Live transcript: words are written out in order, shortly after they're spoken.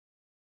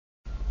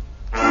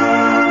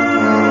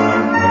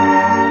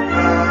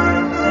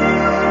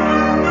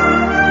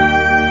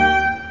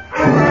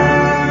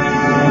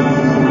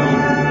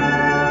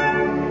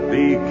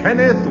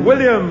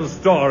Williams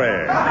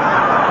story.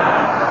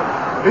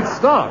 It's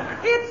stark.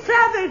 It's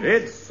savage.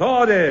 It's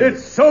sordid.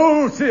 It's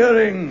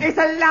soul-searing. It's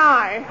a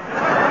lie.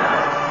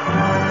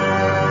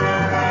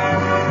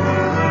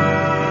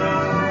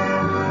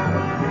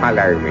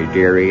 Hello, me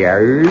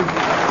dearie-os.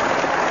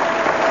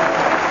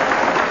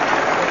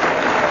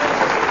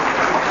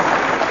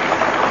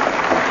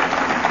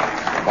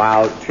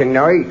 Well,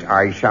 tonight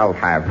I shall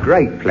have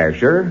great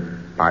pleasure,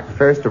 but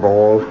first of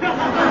all...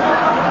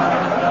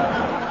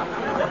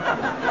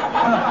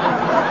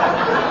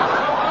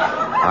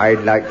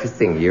 I'd like to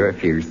sing you a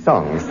few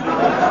songs.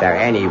 So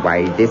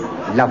anyway, this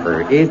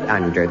lover is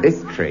under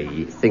this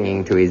tree,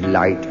 singing to his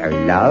light o'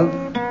 love,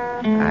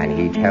 and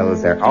he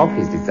tells her of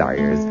his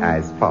desires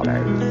as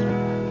follows.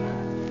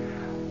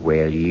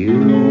 Will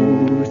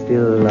you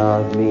still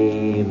love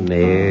me,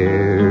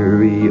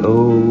 Mary,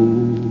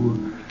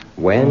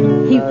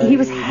 when... He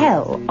was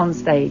hell on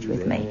stage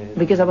with me,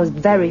 because I was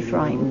very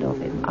frightened of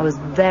him. I was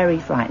very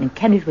frightened.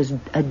 Kenneth was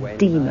a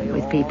demon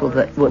with people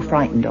that were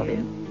frightened of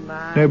him.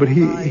 No, but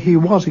he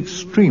was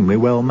extremely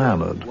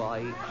well-mannered.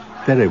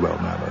 Very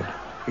well-mannered.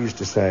 He used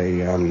to say,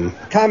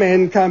 come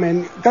in,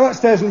 go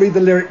upstairs and read the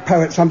lyric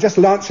poets. I'm just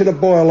launching a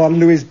boil on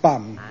Louis'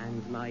 bum.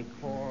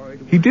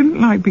 He didn't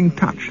like being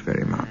touched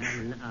very much.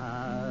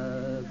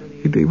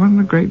 He wasn't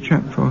a great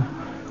chap for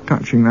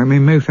touching. I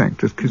mean, most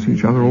actors kiss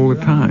each other all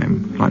the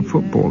time, like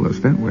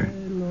footballers, don't we?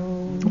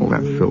 All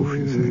that filth,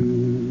 you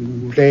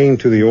see. Playing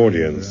to the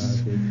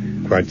audience,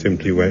 quite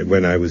simply,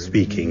 when I was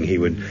speaking, he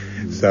would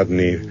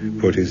suddenly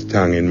put his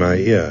tongue in my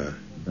ear.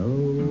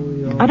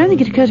 I don't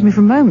think it occurred to me for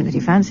a moment that he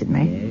fancied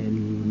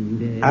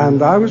me.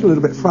 And I was a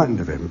little bit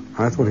frightened of him.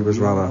 I thought he was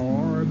rather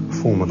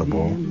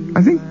formidable.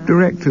 I think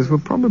directors were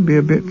probably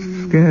a bit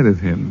scared of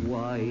him.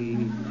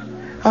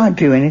 I'd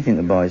do anything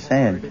the boy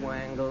said.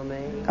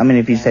 I mean,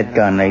 if he said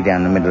go and lay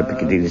down in the middle of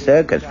Piccadilly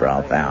Circus for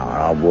half an hour,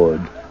 I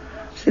would.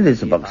 Still,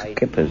 there's a box of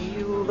kippers.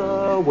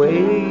 The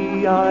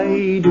way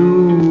I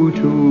do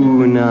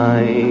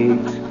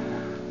tonight,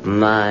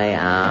 my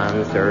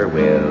answer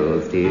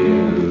will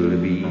still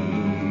be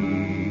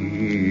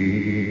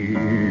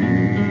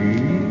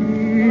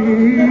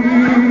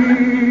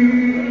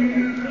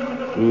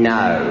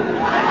no.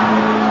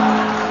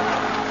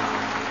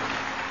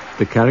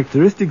 The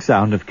characteristic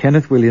sound of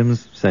Kenneth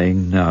Williams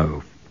saying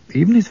no.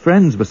 Even his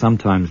friends were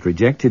sometimes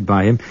rejected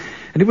by him,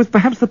 and it was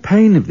perhaps the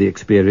pain of the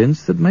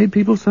experience that made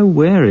people so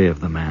wary of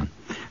the man.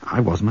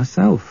 I was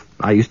myself.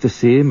 I used to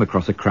see him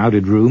across a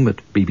crowded room at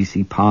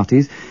BBC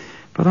parties,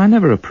 but I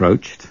never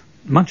approached,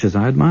 much as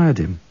I admired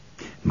him.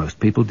 Most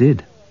people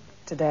did.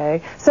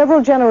 Today,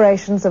 several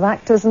generations of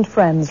actors and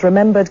friends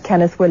remembered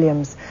Kenneth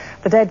Williams.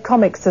 The Dead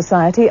Comics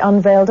Society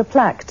unveiled a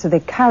plaque to the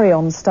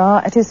carry-on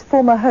star at his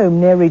former home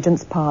near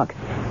Regent's Park.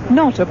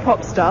 Not a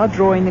pop star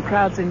drawing the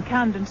crowds in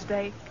Camden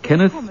today.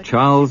 Kenneth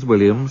Charles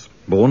Williams,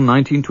 born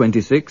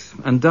 1926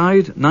 and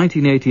died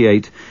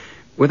 1988,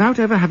 without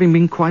ever having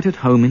been quite at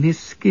home in his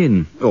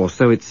skin, or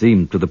so it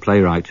seemed to the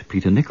playwright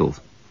Peter Nichols.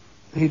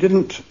 He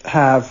didn't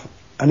have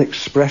an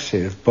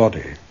expressive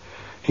body.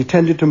 He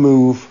tended to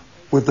move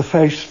with the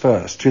face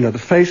first. You know, the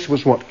face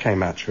was what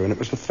came at you, and it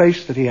was the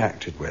face that he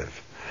acted with.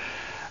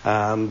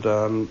 And,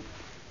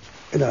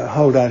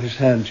 hold out his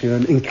hand to you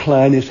and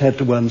incline his head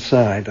to one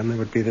side, and there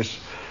would be this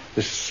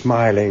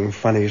smiling,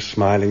 funny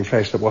smiling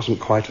face that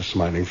wasn't quite a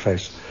smiling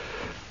face.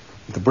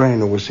 The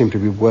brain always seemed to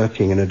be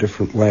working in a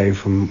different way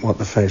from what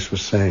the face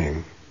was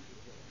saying.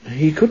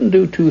 He couldn't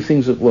do two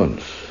things at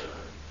once.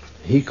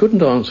 He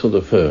couldn't answer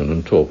the phone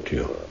and talk to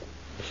you.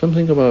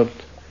 Something about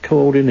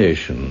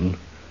coordination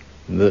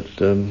that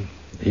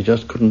he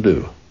just couldn't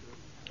do.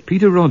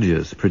 Peter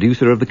Rogers,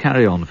 producer of the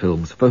Carry On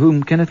films, for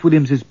whom Kenneth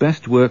Williams's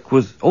best work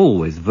was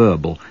always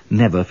verbal,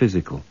 never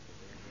physical.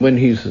 When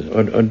he's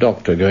a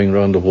doctor going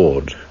round the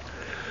ward,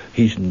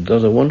 he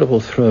does a wonderful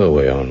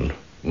throwaway on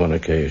one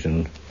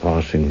occasion,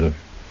 passing the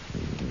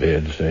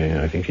bed, saying,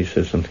 I think he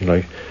said something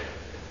like,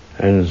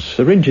 and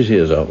syringe his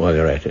ears out while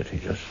you're at it. He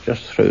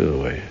just throws it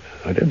away.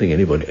 I don't think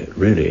anybody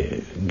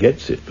really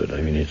gets it, but I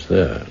mean, it's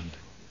there.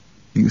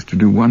 He used to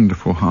do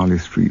wonderful Harley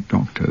Street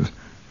doctors.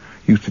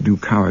 He used to do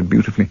Coward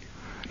beautifully.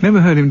 Never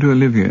heard him do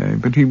Olivier,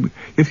 but he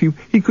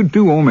could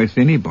do almost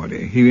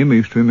anybody. He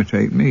used to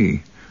imitate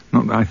me.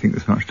 Not that I think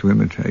there's much to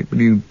imitate, but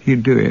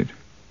he'd do it.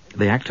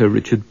 The actor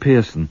Richard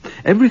Pearson.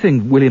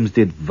 Everything Williams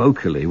did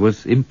vocally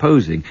was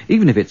imposing,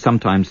 even if it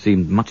sometimes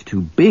seemed much too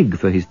big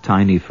for his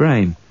tiny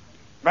frame.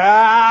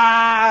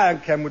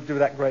 And Ken would do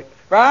that great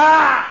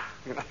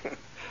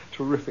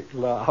terrific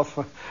laugh,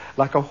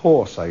 like a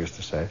horse, I used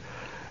to say.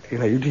 You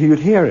know, you'd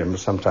hear him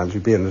sometimes.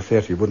 You'd be in the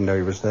theatre, you wouldn't know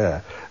he was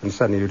there, and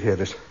suddenly you'd hear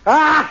this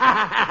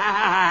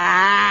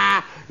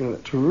that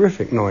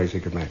terrific noise he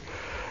could make.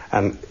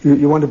 And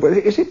you wonder, but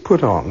is it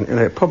put on? You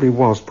know, it probably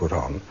was put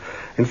on.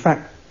 In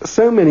fact,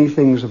 so many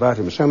things about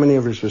him, so many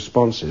of his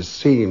responses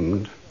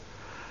seemed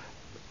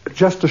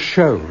just a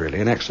show, really,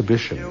 an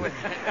exhibition. It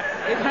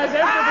has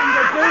everything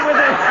to do with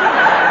it.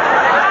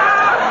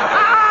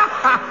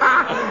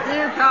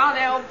 You can't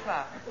help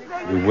her.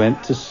 We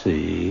went to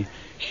see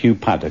Hugh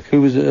Paddock,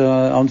 who was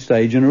on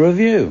stage in a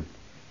review.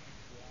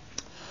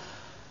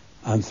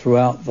 And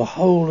throughout the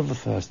whole of the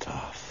first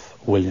half,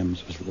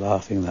 Williams was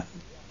laughing that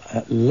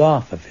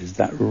laugh of his,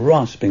 that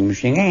rasping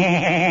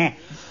machine,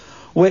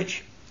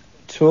 which,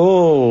 to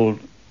all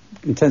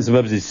intents and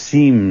purposes,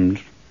 seemed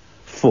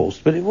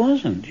forced, but it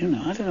wasn't, you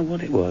know. I don't know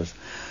what it was.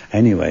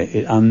 Anyway,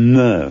 it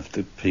unnerved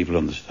the people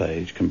on the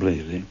stage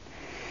completely.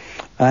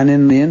 And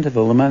in the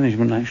interval, the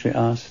management actually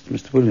asked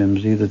Mr.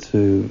 Williams either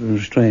to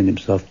restrain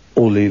himself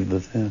or leave the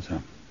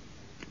theatre.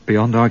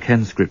 Beyond our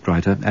Ken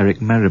scriptwriter,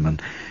 Eric Merriman.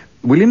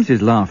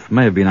 Williams's laugh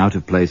may have been out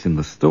of place in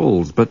the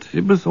stalls, but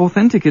it was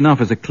authentic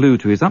enough as a clue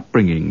to his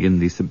upbringing in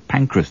the St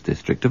Pancras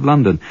district of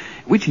London,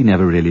 which he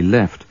never really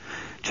left.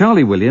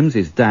 Charlie Williams,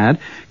 his dad,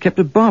 kept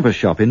a barber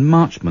shop in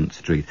Marchmont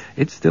Street.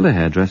 It's still a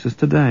hairdresser's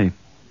today.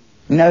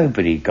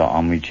 Nobody got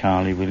on with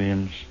Charlie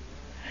Williams.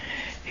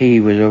 He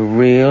was a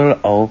real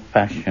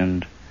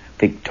old-fashioned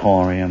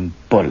Victorian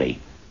bully.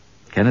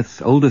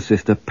 Kenneth's older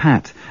sister,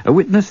 Pat, a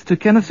witness to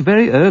Kenneth's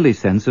very early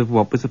sense of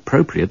what was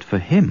appropriate for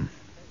him.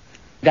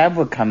 Dad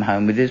would come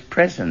home with his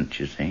present,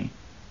 you see.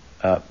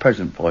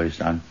 Present for his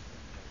son.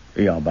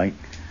 Yeah, mate.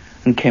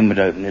 And Ken would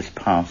open his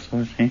parcel,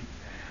 you see.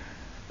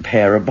 A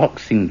pair of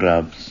boxing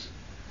gloves.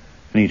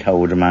 And he'd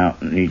hold them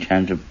out in each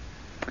hand.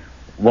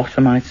 What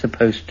am I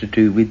supposed to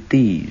do with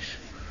these?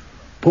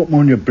 Put them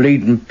on your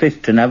bleeding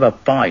fist and have a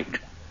fight.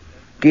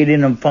 Get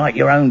in and fight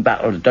your own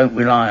battles. Don't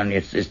rely on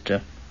your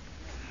sister.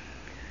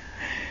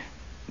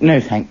 No,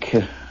 thank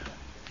you.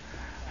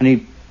 And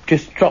he'd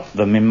just drop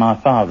them in my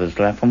father's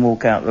lap and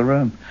walk out the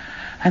room.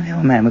 And the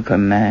old man would go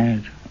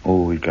mad.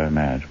 Oh, he'd go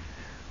mad.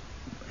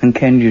 And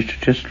Ken used to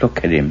just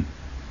look at him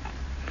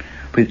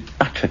with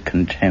utter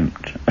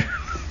contempt.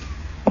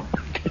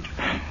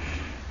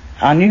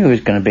 I knew he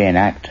was going to be an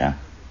actor.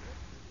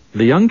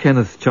 The young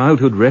Kenneth's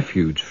childhood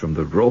refuge from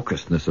the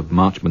raucousness of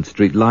Marchmont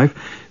Street life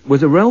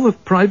was a realm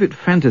of private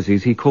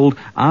fantasies he called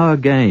Our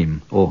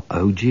Game, or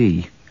OG.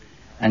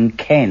 And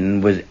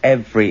Ken was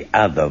every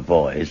other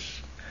voice.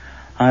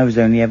 I was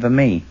only ever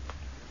me.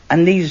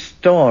 And these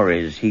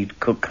stories he'd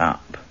cook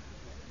up.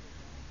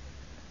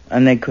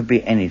 And they could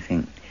be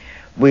anything.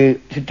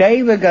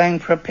 Today we're going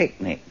for a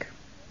picnic.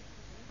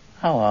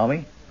 How are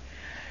we?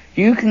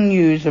 You can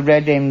use the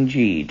red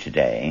MG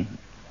today.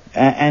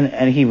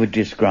 And he would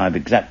describe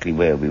exactly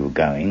where we were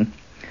going,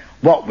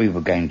 what we were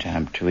going to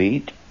have to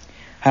eat,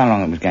 how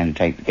long it was going to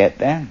take to get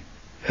there,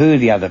 who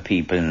the other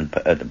people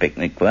at the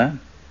picnic were,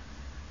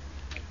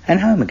 and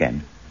home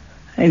again.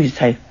 And he'd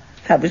say,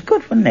 that was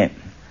good, wasn't it?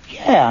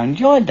 Yeah, I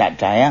enjoyed that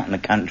day out in the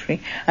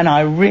country, and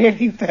I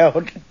really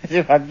felt as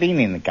if I'd been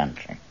in the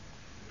country.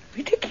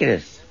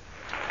 Ridiculous.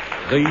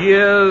 The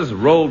years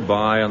rolled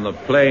by, and the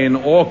plain,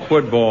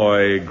 awkward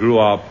boy grew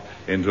up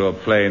into a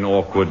plain,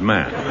 awkward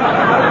man.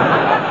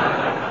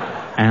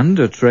 And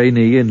a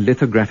trainee in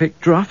lithographic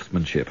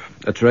draftsmanship,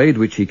 a trade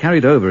which he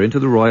carried over into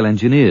the Royal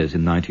Engineers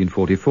in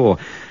 1944.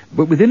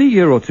 But within a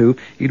year or two,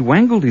 he'd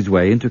wangled his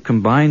way into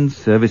combined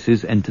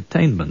services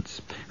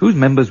entertainments, whose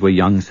members were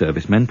young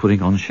servicemen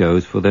putting on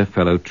shows for their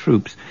fellow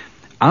troops.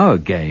 Our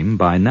Game,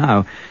 by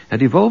now,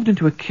 had evolved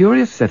into a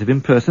curious set of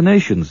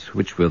impersonations,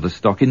 which were the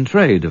stock in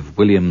trade of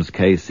Williams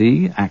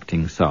KC,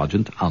 acting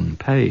sergeant,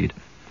 unpaid.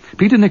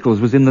 Peter Nichols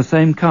was in the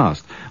same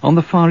cast on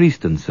the Far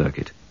Eastern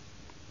circuit.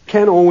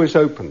 Ken always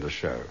opened the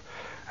show,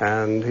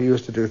 and he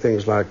used to do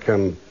things like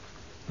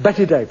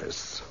Betty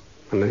Davis,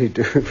 and then he'd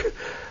do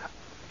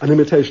an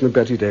imitation of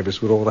Betty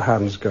Davis with all the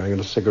hands going and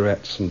the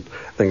cigarettes and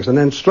things, and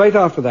then straight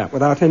after that,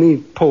 without any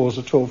pause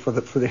at all for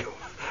the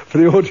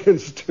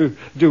audience to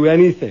do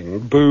anything,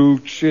 boo,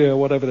 cheer,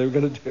 whatever they were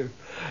going to do,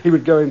 he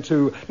would go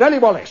into Nellie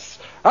Wallace.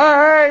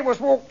 I was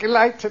walking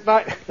late at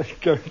night.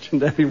 They'd go into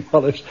Nellie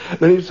Wallace.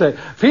 Then he'd say,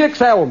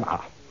 Felix Elmer.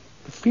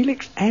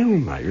 Felix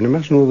Elmer? You can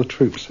imagine all the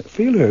troops.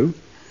 Feel who?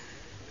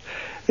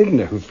 They didn't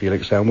know who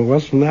Felix Elmer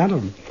was from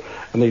Adam.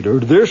 And they'd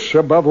heard this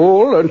above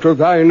all, and to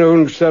thine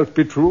own self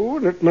be true,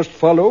 and it must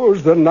follow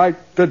as the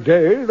night the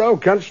day, thou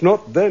canst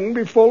not then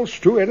be false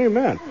to any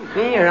man.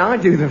 Here, I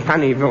do the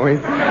funny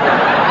voice.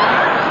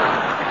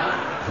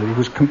 He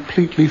was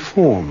completely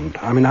formed.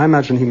 I mean, I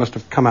imagine he must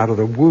have come out of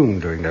the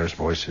womb doing those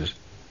voices.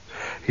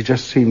 He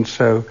just seemed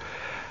so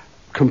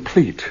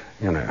complete,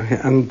 you know.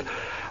 And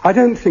I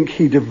don't think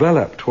he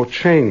developed or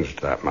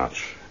changed that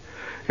much.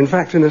 In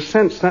fact, in a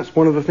sense, that's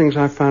one of the things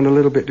I found a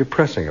little bit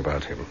depressing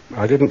about him.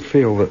 I didn't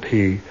feel that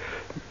he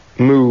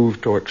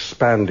moved or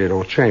expanded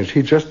or changed.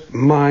 He just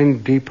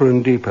mined deeper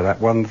and deeper that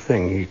one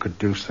thing he could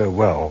do so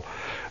well,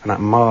 and that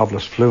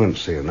marvellous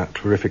fluency and that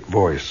terrific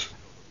voice.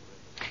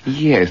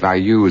 Yes, I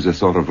use a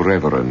sort of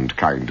reverent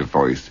kind of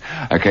voice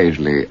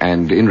occasionally,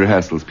 and in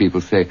rehearsals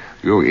people say,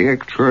 you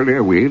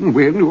actually,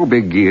 when you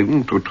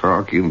begin to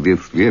talk in this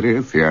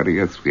very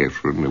serious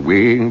fashion,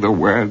 weighing the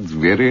words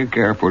very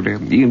carefully,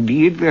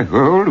 indeed the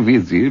whole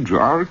visage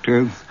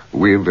alters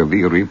with the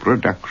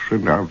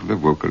reproduction of the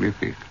vocal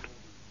effect.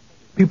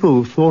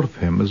 People thought of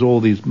him as all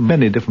these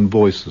many different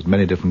voices,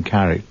 many different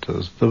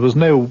characters. There was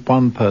no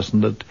one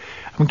person that...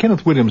 I mean,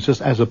 Kenneth Williams,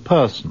 just as a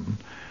person,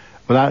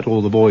 without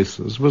all the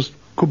voices,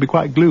 could be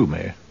quite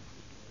gloomy.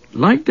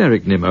 Like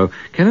Derek Nimmo,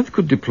 Kenneth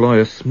could deploy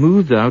a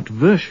smoothed-out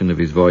version of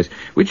his voice,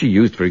 which he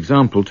used, for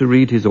example, to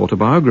read his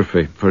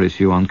autobiography for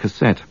issue on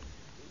cassette.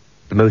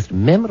 The most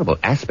memorable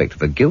aspect of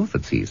the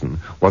Guildford season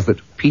was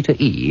that Peter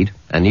Eade,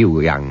 a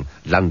new young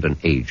London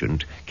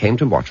agent, came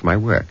to watch my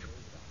work.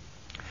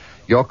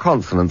 "Your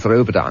consonants are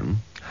overdone,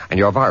 and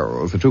your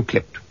vowels are too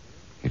clipped,"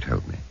 he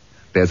told me.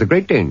 "There's a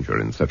great danger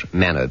in such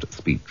mannered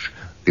speech.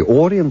 The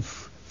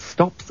audience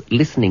stops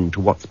listening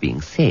to what's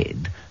being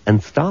said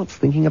and starts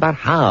thinking about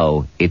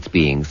how it's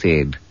being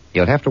said.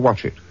 You'll have to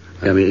watch it."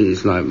 I mean,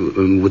 it's like,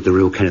 would the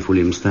real Kenneth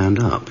Williams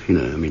stand up? You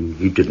know, I mean,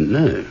 he didn't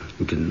know.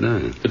 He didn't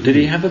know. But did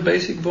he have a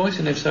basic voice,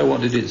 and if so,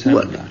 what did it sound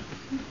like?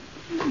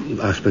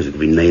 I suppose it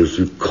could be nails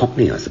and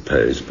Cockney, I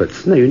suppose,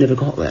 but no, you never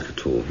got that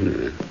at all, you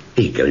know.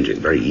 He'd go into it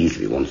very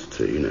easily if he wanted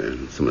to, you know.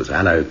 Someone said,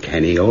 "Hello,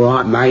 Kenny, all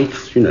right,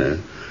 mates," you know,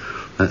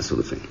 that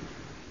sort of thing.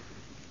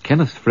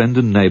 Kenneth's friend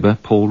and neighbour,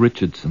 Paul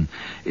Richardson.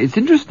 It's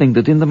interesting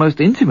that in the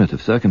most intimate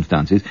of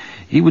circumstances,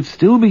 he would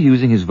still be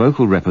using his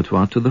vocal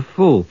repertoire to the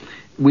full.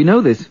 We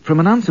know this from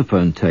an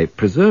answerphone tape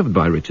preserved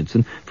by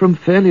Richardson from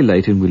fairly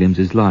late in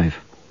Williams's life.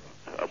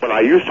 Well,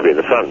 I used to be in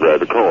the front row of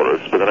the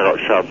chorus, but then I got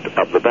shoved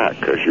up the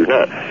back, as you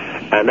know.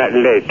 And that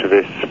led to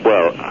this,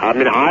 well, I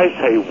mean, I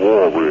say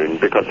war wound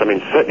because, I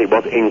mean, certainly it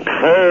was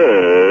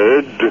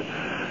incurred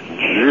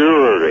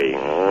during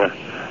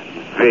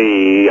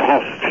the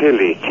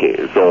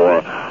hostilities,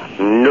 or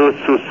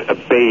nusus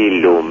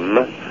bellum,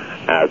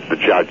 as the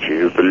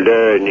judges, the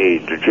learned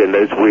in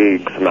those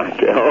Whigs might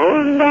do.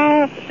 Oh,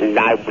 no,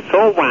 I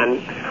saw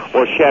one,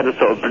 or she had a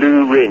sort of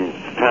blue rinse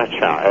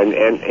touch-up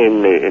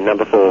in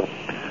number 4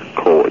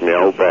 court in the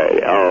Old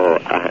Bay. Oh,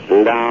 I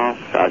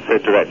laughed. I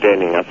said to that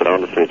Denning, I said,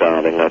 "Honestly,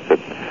 darling," I said,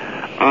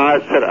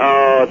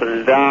 "Oh, the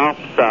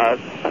laughs I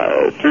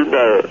heard, you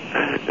know,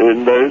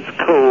 in those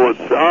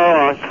courts. Oh,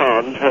 I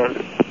can't tell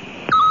you."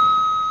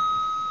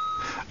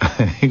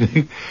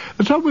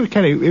 The trouble with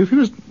Kenny, if he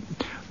was...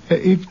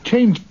 he'd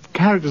change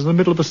characters in the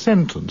middle of a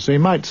sentence. So he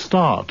might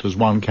start as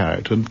one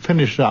character and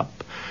finish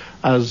up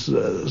as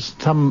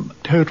some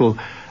total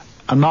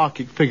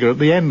anarchic figure at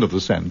the end of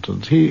the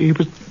sentence. He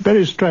was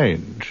very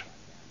strange.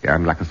 Yeah,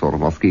 I'm like a sort of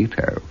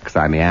mosquito, because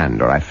I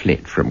meander, I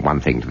flit from one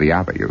thing to the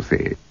other, you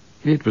see.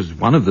 It was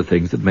one of the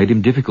things that made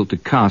him difficult to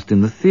cast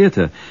in the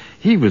theatre.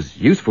 He was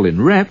useful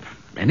in rep.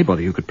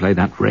 Anybody who could play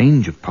that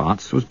range of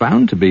parts was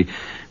bound to be.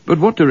 But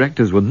what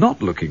directors were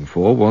not looking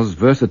for was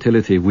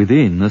versatility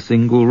within a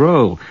single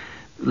role,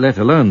 let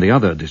alone the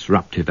other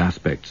disruptive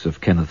aspects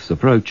of Kenneth's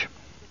approach.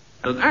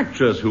 An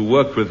actress who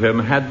worked with him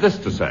had this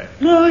to say.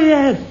 "Oh,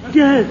 yes.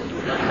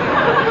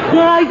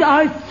 Well,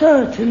 I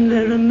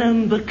certainly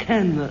remember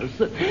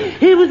Kenneth.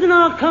 He was in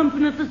our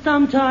company for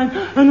some time,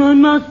 and I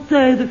must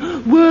say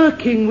that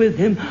working with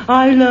him,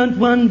 I learnt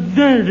one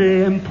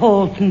very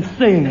important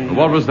thing.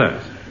 What was that?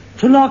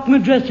 To lock my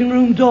dressing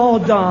room door,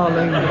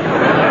 darling."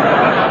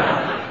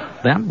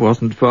 That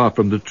wasn't far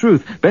from the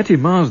truth. Betty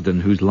Marsden,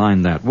 whose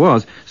line that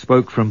was,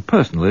 spoke from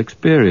personal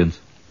experience.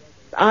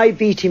 I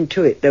beat him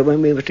to it, though,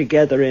 when we were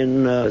together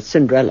in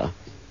Cinderella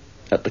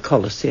at the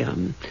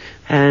Colosseum.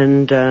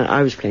 And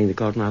I was playing the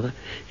godmother.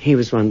 He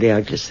was one of the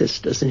ugly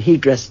sisters, and he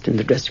dressed in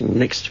the dressing room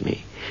next to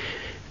me.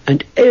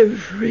 And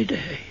every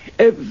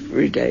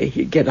day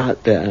he'd get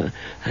out there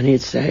and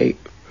he'd say,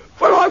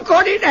 "Well, I've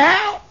got it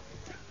out.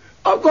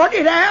 I've got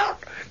it out.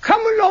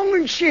 Come along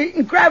and see it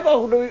and grab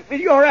hold of it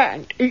with your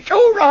hand. It's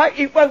all right,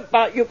 it won't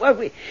bite you." Well,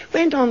 we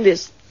went on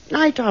this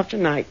night after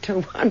night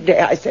till one day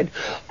I said,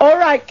 "All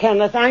right,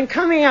 Kenneth, I'm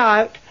coming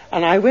out."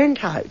 And I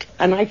went out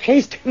and I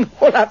chased him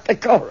all up the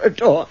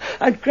corridor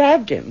and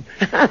grabbed him.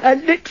 I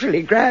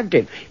literally grabbed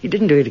him. He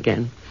didn't do it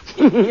again.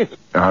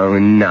 Oh,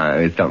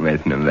 no, stop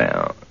messing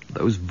about.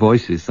 Those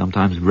voices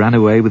sometimes ran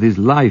away with his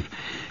life.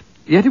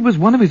 Yet it was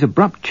one of his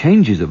abrupt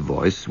changes of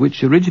voice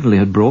which originally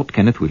had brought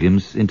Kenneth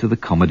Williams into the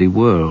comedy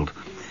world.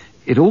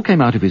 It all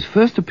came out of his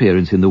first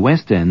appearance in the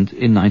West End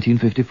in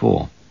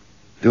 1954.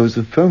 There was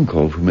a phone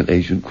call from an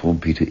agent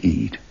called Peter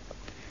Eade,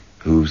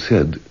 who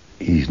said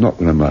he's not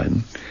going to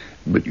mind,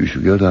 but you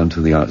should go down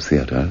to the Arts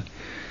Theatre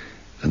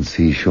and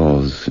see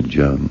Shaw's St.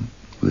 Joan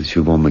with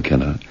Siobhan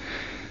McKenna,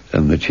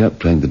 and the chap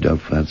playing the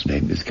Dovefat's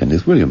name is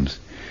Kenneth Williams.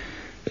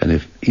 And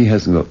if he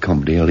hasn't got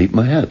comedy, I'll eat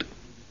my hat.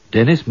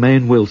 Dennis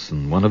Mayne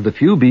Wilson, one of the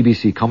few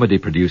BBC comedy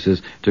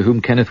producers to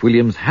whom Kenneth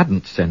Williams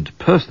hadn't sent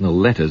personal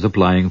letters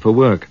applying for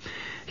work.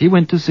 He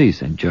went to see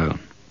St. Joan.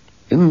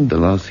 In the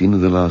last scene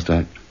of the last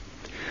act,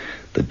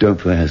 the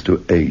Dover has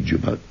to age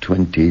about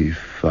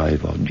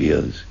 25 odd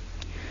years.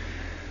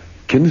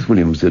 Kenneth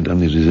Williams had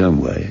done it his own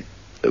way.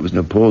 There was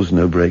no pause,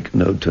 no break,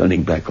 no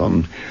turning back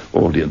on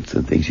audience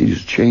and things. He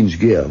just changed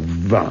gear.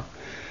 Va!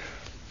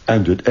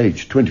 And at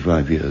age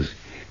 25 years,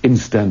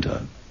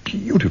 instanter,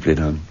 beautifully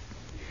done.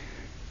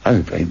 I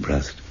was very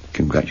impressed,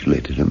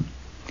 congratulated him,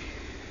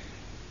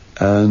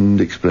 and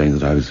explained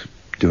that I was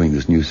doing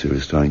this new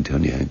series starring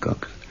Tony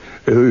Hancock.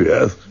 Oh,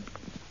 yes.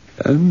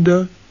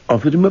 And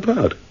offered him a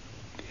part.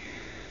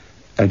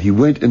 And he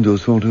went into a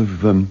sort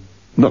of,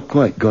 not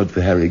quite God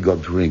for Harry,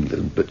 God for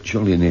England, but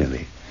jolly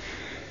nearly.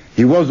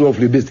 He was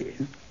awfully busy,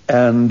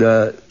 and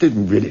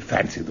didn't really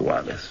fancy the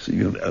wireless,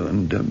 you know.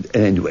 And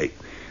anyway,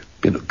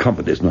 you know,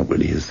 comedy is not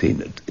really his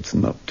scene. It's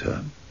not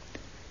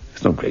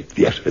great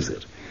theatre, is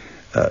it?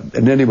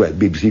 And anyway,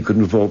 BBC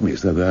couldn't afford me,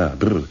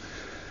 so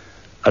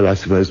and I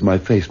suppose my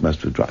face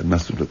must have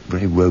looked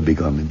very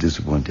woebegone and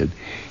disappointed.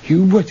 He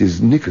wet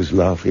his knickers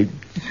laughing.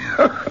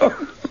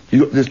 He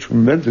got this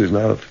tremendous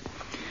laugh.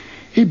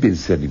 He'd been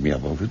setting me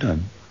up all the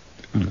time.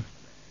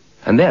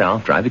 And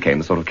thereafter I became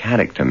a sort of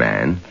character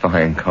man for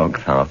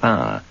Hancock's Half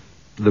Hour.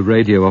 The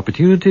radio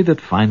opportunity that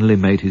finally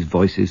made his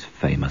voices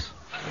famous.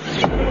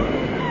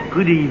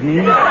 Good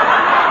evening.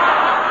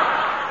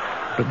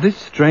 But this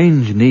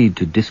strange need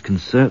to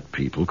disconcert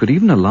people could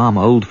even alarm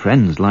old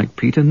friends like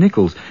Peter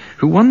Nichols,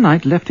 who one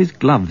night left his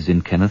gloves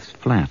in Kenneth's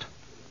flat.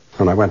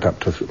 And I went up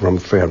to room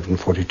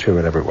 342,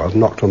 whatever it was,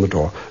 knocked on the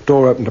door.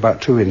 Door opened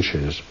about 2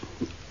 inches.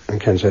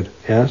 And Ken said,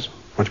 "Yes?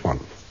 What do you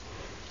want?"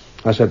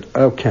 I said,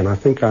 "Oh, Ken, I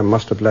think I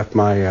must have left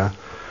my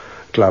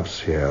gloves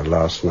here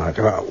last night."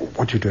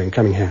 "What are you doing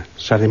coming here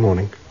Saturday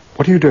morning?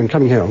 What are you doing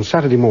coming here on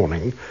Saturday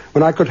morning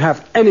when I could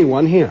have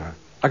anyone here?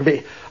 I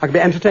could be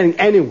entertaining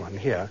anyone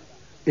here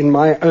in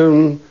my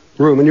own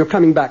room, and you're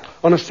coming back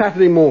on a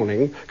Saturday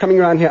morning, coming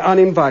around here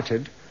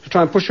uninvited to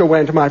try and push your way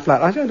into my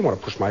flat." "I don't want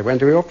to push my way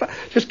into your flat.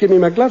 Just give me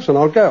my gloves and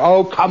I'll go."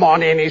 "Oh, come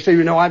on in," he said.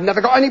 "You know I've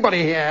never got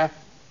anybody here."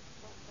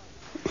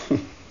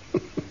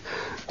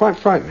 Quite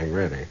frightening,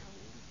 really.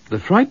 The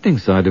frightening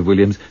side of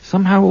Williams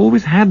somehow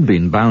always had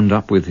been bound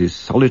up with his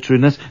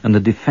solitariness and the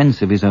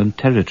defence of his own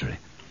territory.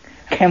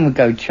 Ken would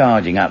go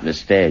charging up the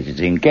stairs,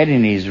 get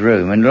in his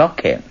room and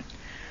lock it.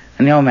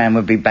 And the old man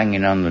would be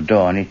banging on the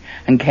door,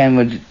 and Ken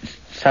would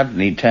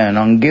suddenly turn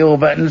on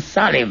Gilbert and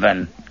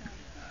Sullivan.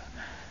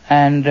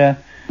 And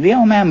the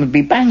old man would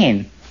be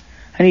banging,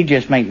 and he'd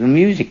just make the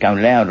music go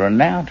louder and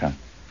louder.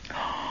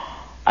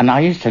 And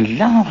I used to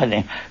laugh at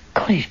him.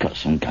 God, he's got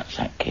some guts,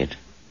 that kid.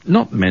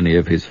 Not many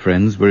of his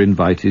friends were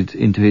invited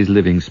into his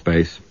living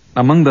space.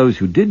 Among those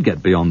who did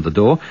get beyond the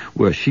door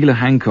were Sheila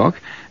Hancock,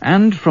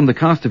 and from the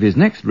cast of his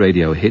next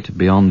radio hit,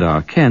 Beyond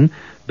Our Ken,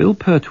 Bill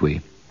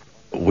Pertwee.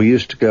 We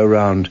used to go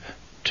round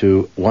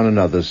to one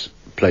another's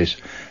place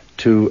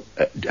to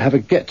have a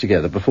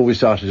get-together before we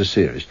started a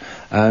series.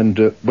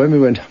 And when we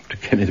went up to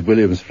Kenneth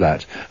Williams'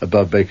 flat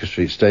above Baker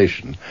Street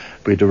Station,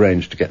 we'd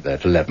arranged to get there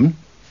at 11,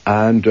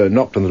 and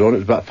knocked on the door, and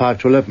it was about 5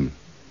 to 11.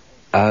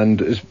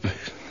 And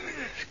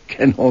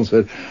Ken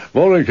answered,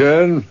 "Morning,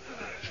 Ken."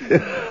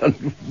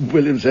 And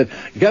William said,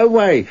 "Go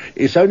away.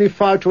 It's only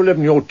 5 to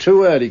 11. You're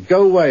too early.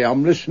 Go away.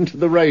 I'm listening to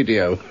the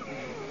radio."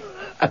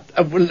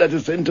 And wouldn't let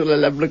us in till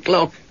 11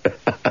 o'clock.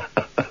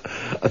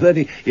 And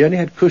then he only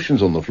had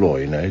cushions on the floor,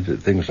 you know,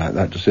 things like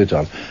that to sit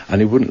on.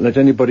 And he wouldn't let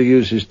anybody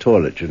use his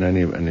toilet, you know,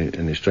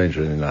 any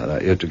stranger or anything like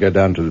that. You had to go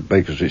down to the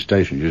Baker Street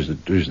Station, use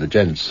the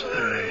gents.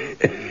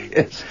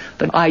 Yes.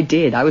 But I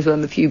did. I was one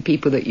of the few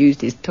people that used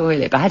his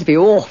toilet. But I had to be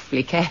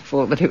awfully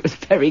careful that it was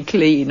very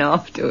clean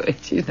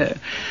afterwards, you know.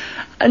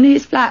 And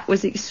his flat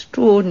was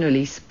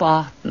extraordinarily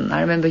Spartan.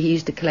 I remember he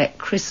used to collect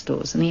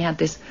crystals, and he had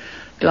this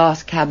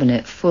glass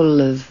cabinet full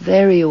of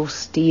very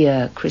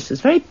austere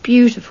crystals. Very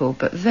beautiful,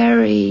 but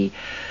very,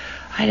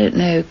 I don't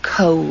know,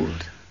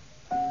 cold.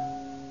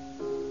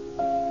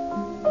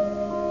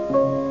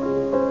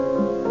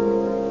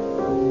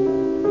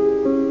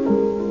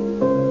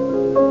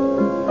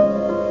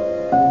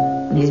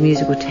 And his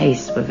musical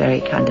tastes were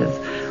very kind of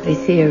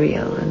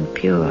ethereal and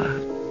pure.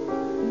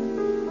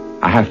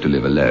 I have to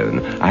live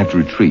alone. I have to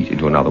retreat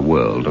into another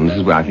world, and this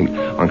is where I think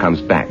one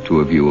comes back to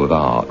a view of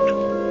art.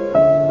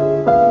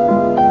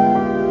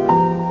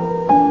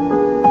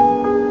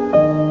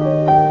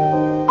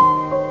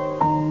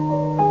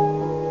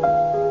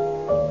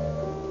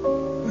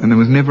 And there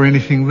was never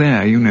anything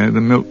there, you know,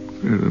 the milk,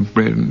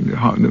 bread,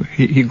 and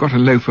he got a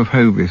loaf of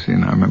Hovis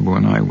in, I remember,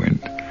 when I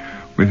went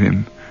with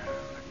him.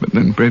 But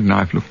then bread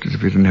knife looked as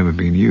if it had never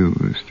been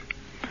used.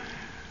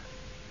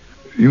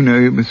 You know,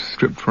 it was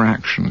stripped for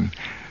action.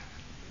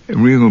 A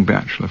real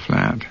bachelor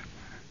flat.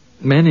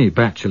 Many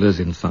bachelors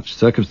in such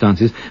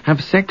circumstances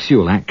have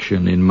sexual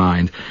action in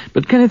mind,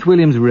 but Kenneth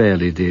Williams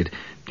rarely did.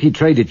 He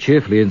traded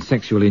cheerfully in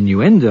sexual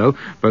innuendo,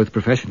 both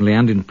professionally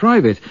and in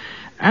private,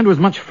 and was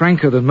much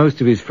franker than most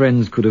of his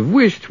friends could have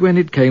wished when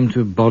it came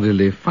to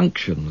bodily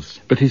functions.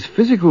 But his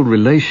physical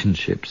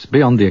relationships,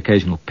 beyond the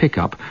occasional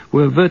pick-up,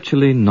 were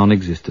virtually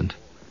non-existent.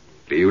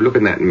 You look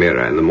in that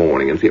mirror in the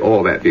morning and see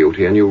all that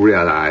beauty, and you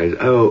realize,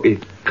 oh,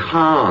 it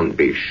can't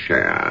be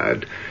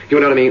shared. You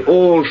know what I mean?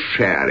 All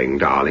sharing,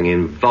 darling,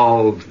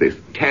 involves this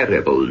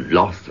terrible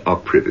loss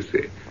of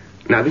privacy.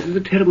 Now, this is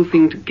a terrible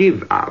thing to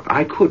give up.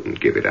 I couldn't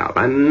give it up.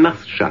 I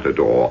must shut a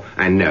door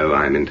and know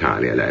I'm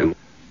entirely alone.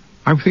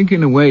 I think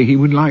in a way he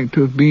would like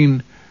to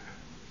have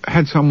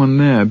had someone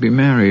there, be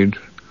married,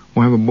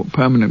 or have a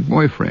permanent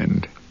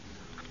boyfriend.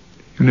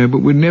 You know, but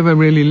would never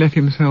really let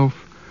himself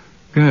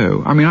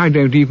go. I mean, I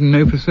don't even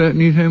know for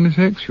certain he's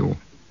homosexual.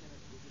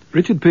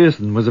 Richard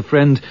Pearson was a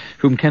friend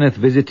whom Kenneth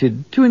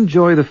visited to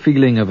enjoy the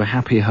feeling of a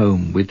happy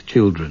home with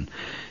children.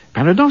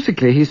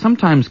 Paradoxically, he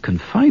sometimes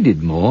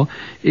confided more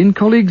in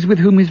colleagues with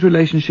whom his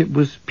relationship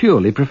was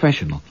purely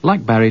professional,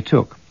 like Barry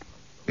Took.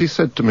 He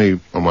said to me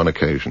on one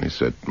occasion, he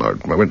said,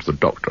 I went to the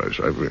doctor, I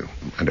said,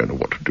 I don't know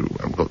what to do.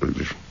 I've got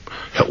these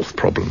health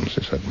problems,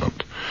 he said,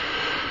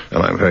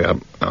 and I'm very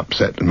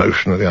upset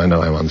emotionally. I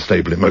know I'm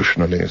unstable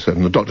emotionally, he said.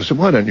 And the doctor said,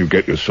 why don't you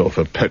get yourself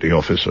a petty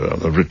officer,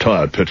 a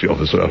retired petty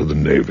officer out of the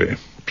Navy,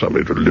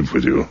 somebody to live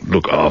with you,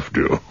 look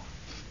after you.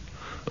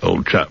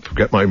 Old chap,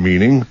 get my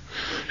meaning?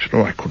 He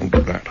said, I couldn't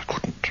do that, I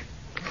couldn't.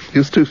 He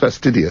was too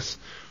fastidious.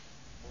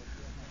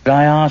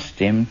 I asked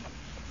him,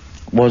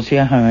 was he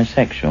a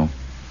homosexual?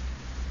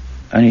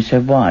 And he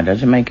said, why?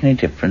 Does it make any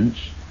difference?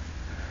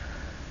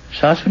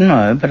 So I said,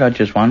 no, but I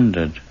just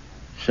wondered.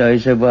 So he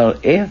said, well,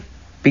 if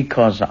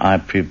because I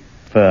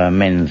prefer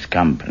men's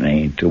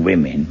company to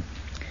women,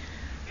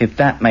 if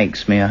that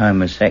makes me a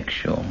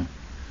homosexual,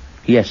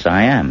 yes,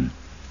 I am.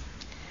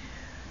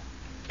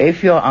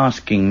 If you're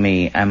asking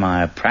me, am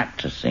I a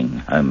practicing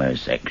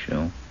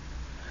homosexual?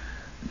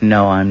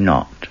 No, I'm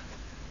not.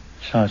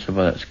 So I said,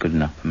 well, that's good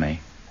enough for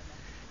me.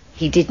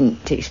 He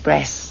didn't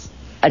express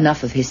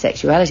enough of his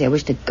sexuality. I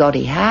wish to God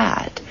he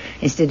had,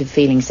 instead of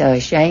feeling so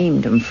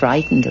ashamed and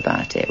frightened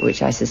about it,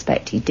 which I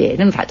suspect he did.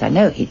 In fact, I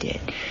know he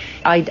did.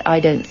 I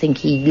don't think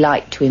he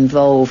liked to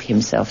involve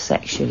himself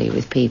sexually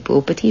with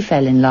people, but he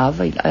fell in love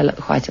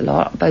quite a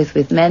lot, both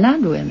with men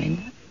and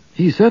women.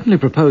 He certainly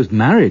proposed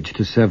marriage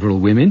to several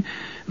women,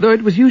 though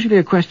it was usually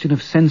a question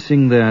of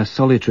sensing their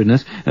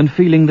solitariness and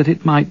feeling that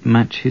it might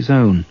match his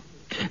own.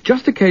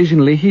 Just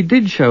occasionally he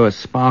did show a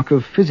spark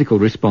of physical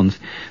response.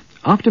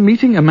 After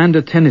meeting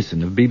Amanda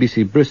Tennyson of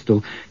BBC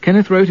Bristol,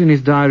 Kenneth wrote in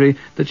his diary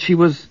that she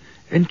was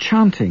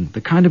enchanting,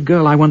 the kind of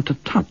girl I want to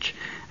touch,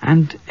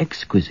 and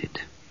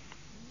exquisite.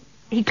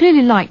 He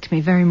clearly liked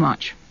me very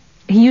much.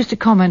 He used to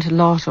comment a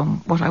lot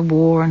on what I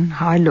wore and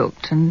how I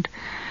looked, and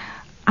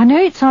I know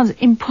it sounds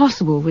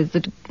impossible with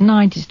the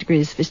 90s degree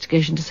of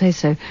sophistication to say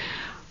so.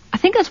 I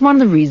think that's one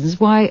of the reasons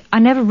why I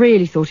never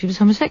really thought he was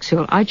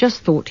homosexual. I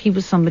just thought he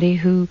was somebody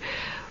who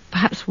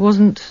perhaps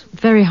wasn't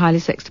very highly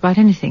sexed about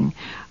anything.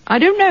 I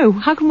don't know.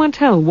 How can one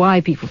tell why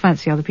people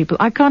fancy other people?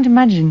 I can't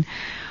imagine.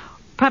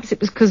 Perhaps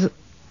it was because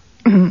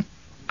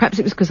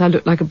I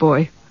looked like a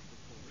boy.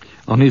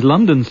 On his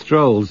London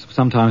strolls,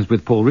 sometimes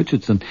with Paul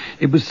Richardson,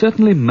 it was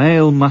certainly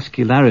male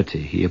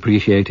muscularity he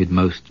appreciated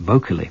most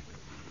vocally.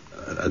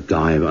 A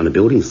guy on a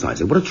building site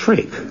said, what a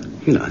trick.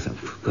 You know, I said,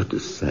 for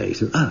goodness sake. He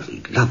said, oh,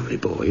 lovely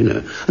boy, you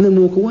know. And then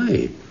walk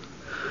away.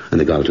 And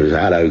the guy would say,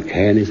 hello,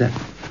 Ken. He said,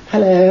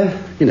 hello,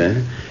 you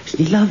know.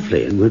 Isn't he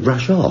lovely? And we'd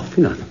rush off,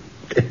 you know.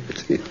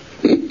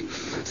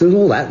 So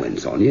all that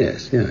went on,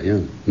 yes, yeah.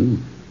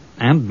 Mm.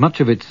 And much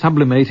of it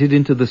sublimated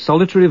into the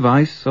solitary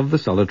vice of the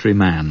solitary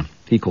man.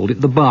 He called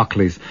it the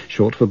Barclays,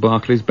 short for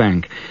Barclays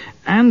Bank.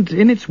 And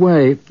in its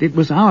way, it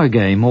was our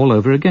game all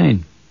over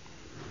again.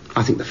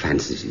 I think the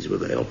fantasies were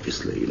there,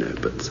 obviously, you know,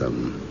 but,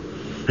 and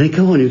he'd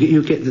go on,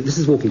 you get, this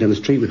is walking down the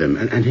street with him,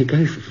 and he'd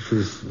go for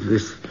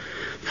this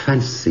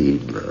fantasy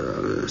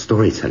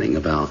storytelling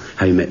about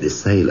how he met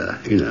this sailor,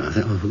 you know. I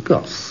thought, oh, for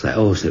God's sake,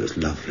 oh, so it was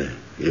lovely.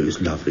 It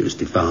was lovely, it was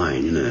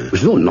divine, you know.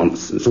 Which is all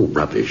nonsense, all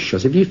rubbish. I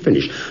said, have you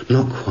finished?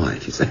 Not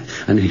quite, he said.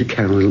 And he'd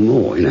carry on a little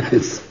more, you know.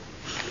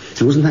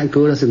 So wasn't that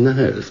good? I said, no,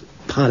 it was a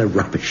pile of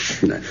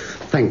rubbish, you know.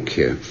 Thank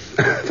you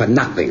for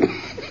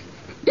nothing.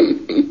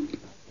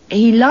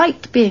 He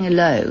liked being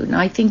alone.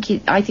 I think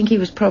he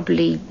was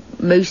probably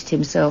most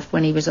himself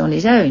when he was on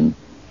his own.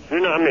 You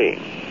know what I mean?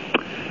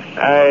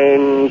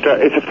 And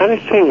it's a funny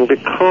thing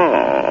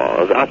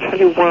because, I'll tell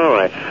you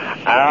why.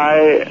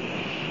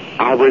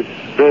 I was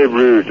very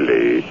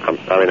rudely, I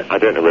mean, I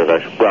don't know whether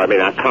I should, well, I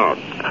mean, I can't.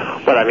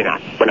 Well, I mean,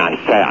 when I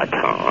say I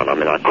can't, I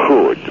mean, I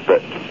could,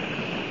 but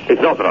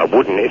it's not that I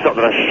wouldn't, it's not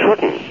that I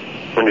shouldn't.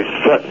 And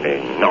it's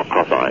certainly not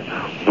because I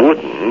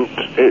wouldn't,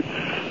 it's,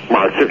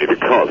 well, simply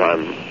because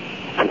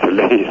I'm the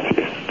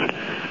laziest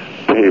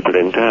people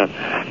in town.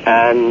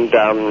 And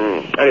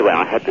anyway,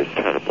 I had this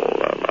terrible,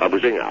 I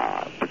was in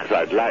because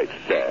I'd like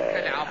to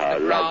say how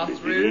lovely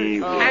the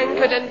evening.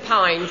 Tankard and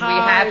Pines we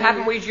have,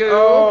 haven't we, Jules?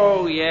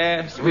 Oh,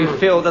 yes. We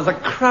feel there's a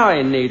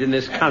crying need in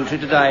this country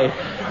today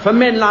for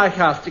men like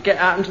us to get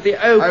out into the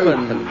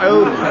open.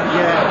 Open,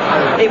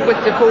 yeah. It was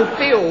to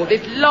fulfil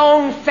this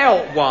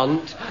long-felt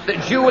want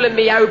that Jewel and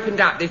me opened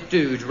up this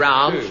dude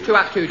ranch, 2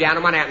 up, 2 down,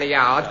 and 1 out in the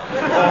yard.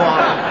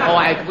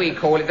 Or as we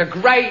call it, the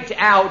great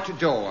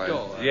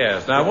outdoors.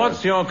 Yes, now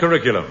what's your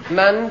curriculum?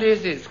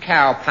 Mondays it's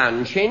cow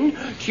punching,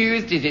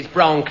 Tuesdays it's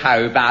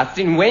bronco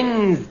busting,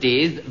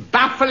 Wednesdays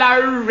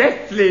buffalo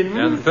wrestling.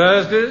 And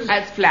Thursdays?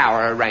 That's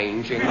flower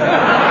arranging.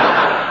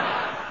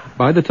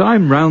 By the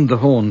time Round the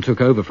Horn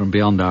took over from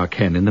Beyond Our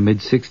Ken in the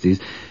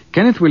mid-60s,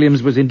 Kenneth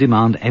Williams was in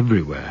demand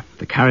everywhere.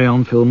 The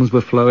Carry-On films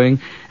were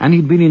flowing, and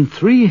he'd been in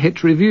 3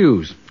 hit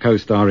revues,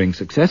 co-starring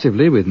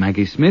successively with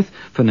Maggie Smith,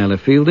 Fenella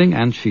Fielding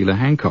and Sheila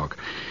Hancock.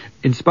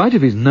 In spite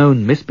of his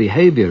known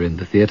misbehaviour in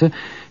the theatre,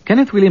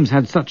 Kenneth Williams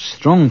had such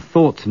strong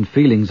thoughts and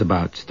feelings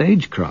about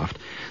stagecraft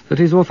that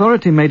his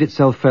authority made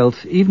itself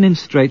felt even in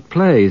straight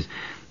plays.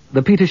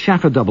 The Peter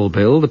Shaffer double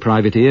bill, The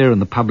Private Ear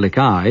and The Public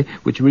Eye,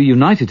 which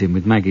reunited him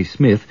with Maggie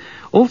Smith,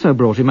 also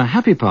brought him a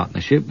happy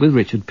partnership with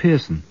Richard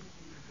Pearson.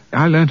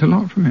 I learnt a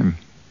lot from him.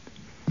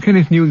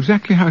 Kenneth knew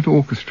exactly how to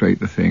orchestrate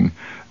the thing.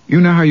 You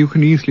know how you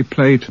can easily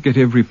play to get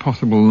every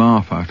possible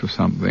laugh out of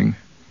something?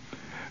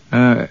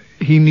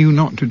 He knew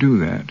not to do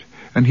that.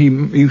 And he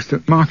used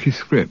to mark his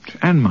script,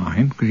 and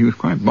mine, because he was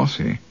quite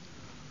bossy,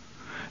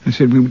 and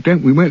said,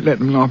 we won't let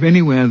them laugh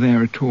anywhere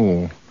there at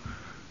all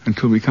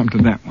until we come to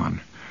that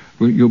one.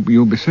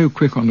 You'll be so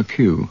quick on the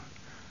cue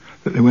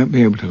that they won't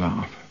be able to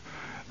laugh.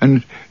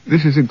 And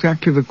this is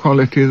exactly the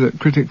quality that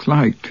critics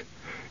liked.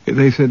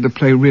 They said the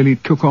play really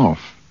took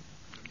off.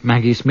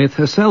 Maggie Smith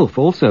herself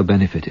also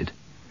benefited.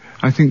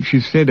 I think she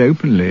said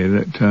openly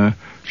that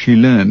she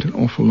learned an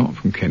awful lot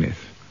from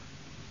Kenneth.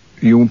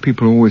 Your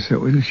people always say,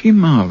 well, isn't she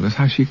marvellous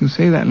how she can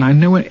say that line?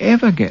 No one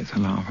ever gets a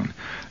laugh.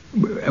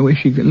 I wish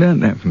she could learn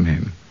that from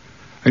him.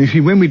 And you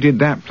see, when we did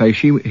that play,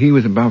 he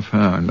was above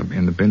her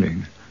in the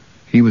billing.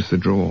 He was the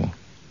draw.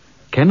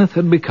 Kenneth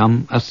had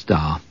become a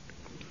star.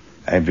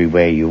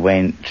 Everywhere you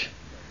went,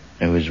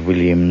 there was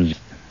Williams.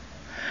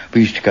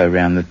 We used to go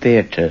around the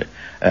theatre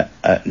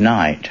at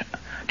night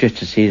just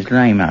to see his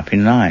name up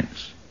in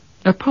lights.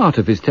 A part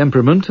of his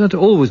temperament had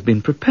always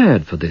been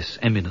prepared for this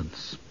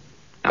eminence.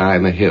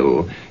 I'm a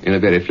hill in a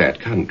very flat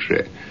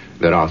country.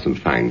 There are some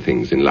fine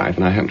things in life,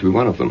 and I happen to be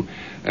one of them.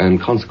 And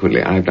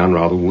consequently, I've done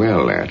rather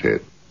well at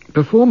it.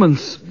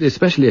 Performance,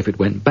 especially if it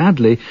went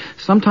badly,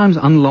 sometimes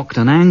unlocked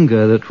an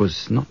anger that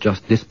was not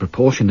just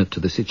disproportionate to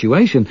the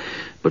situation,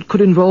 but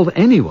could involve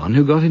anyone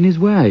who got in his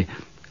way.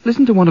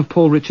 Listen to one of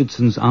Paul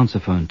Richardson's answer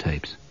phone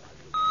tapes.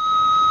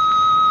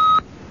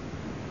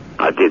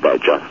 I did that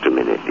just a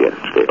minute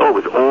yesterday. Oh,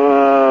 it was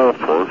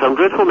awful. Some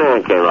dreadful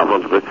man came up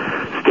onto the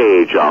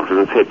stage after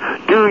and said,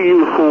 do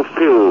you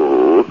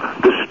fulfill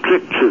the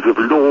strictures of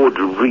Lord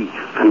Reith,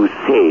 who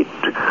said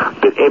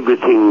that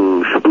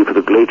everything should be for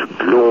the greater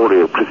glory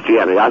of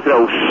Christianity? I said,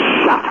 oh,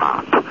 shut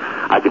up.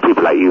 I said,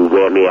 people like you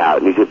wear me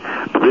out. And he said,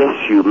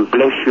 bless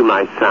you,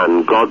 my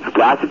son, God's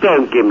bless. I said,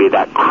 don't give me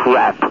that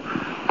crap.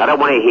 I don't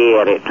want to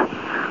hear it.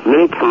 And then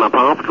he came up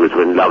afterwards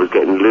when I was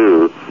getting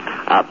Lou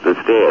up the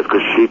stairs,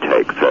 because she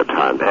takes her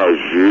time, as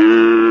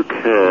you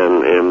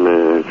can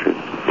imagine.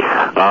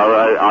 All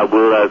right, I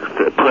will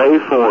pray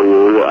for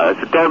you.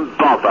 So don't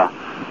bother,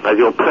 as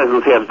your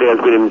presence here today has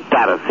been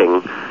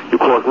embarrassing. You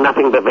cause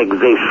nothing but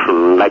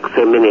vexation, like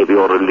so many of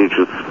your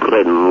religious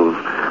friends,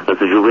 as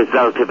you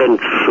result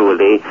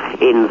eventually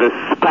in the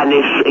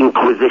Spanish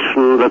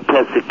Inquisition, the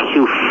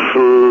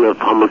persecution of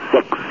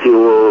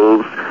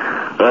homosexuals.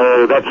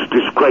 That's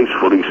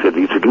disgraceful, he said.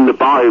 He said, in the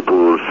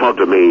Bible,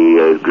 sodomy,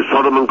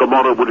 Sodom and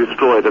Gomorrah were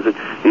destroyed. I said,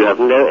 you have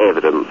no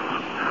evidence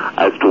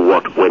as to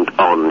what went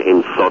on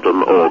in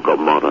Sodom or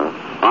Gomorrah.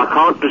 I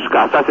can't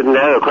discuss. I said,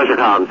 no, of course you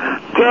can't.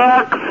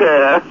 Jack,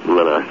 sir. And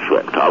then I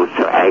swept. I was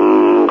so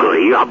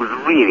angry. I was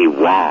really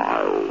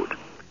wild.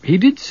 He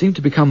did seem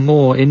to become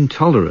more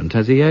intolerant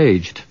as he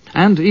aged.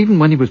 And even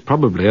when he was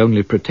probably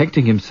only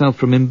protecting himself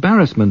from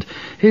embarrassment,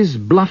 his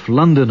bluff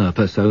Londoner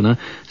persona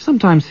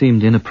sometimes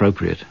seemed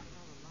inappropriate.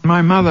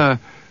 My mother,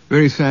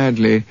 very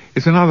sadly,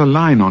 it's another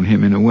line on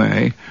him in a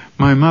way.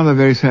 My mother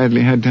very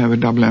sadly had to have a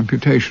double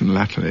amputation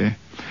latterly,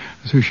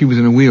 so she was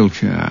in a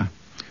wheelchair.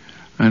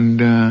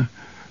 And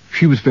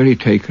she was very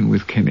taken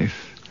with Kenneth.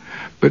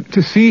 But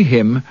to see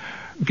him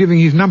giving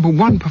his number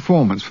one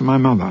performance for my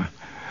mother,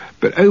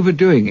 but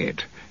overdoing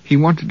it, he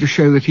wanted to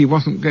show that he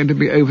wasn't going to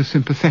be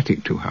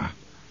over-sympathetic to her.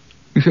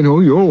 He said, oh,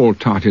 you're all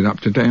tarted up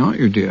today,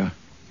 aren't you, dear?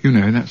 You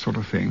know, that sort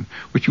of thing,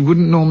 which you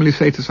wouldn't normally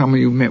say to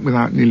someone you met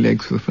without any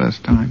legs for the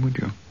first time, would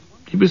you?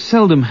 He was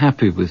seldom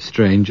happy with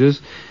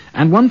strangers,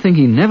 and one thing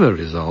he never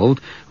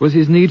resolved was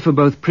his need for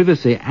both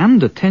privacy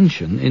and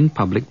attention in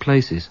public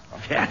places.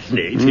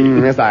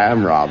 Fascinating. Yes, I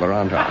am rather,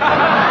 aren't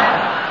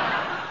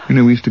I? You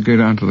know, we used to go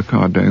down to the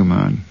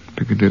Cardoma in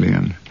Piccadilly,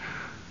 and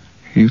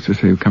he used to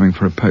say, coming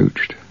for a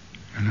poached,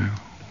 you know.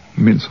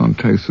 Mince on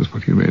toast was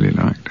what he really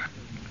liked.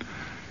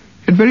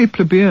 He had very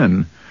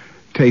plebeian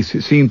taste,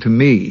 it seemed to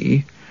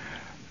me,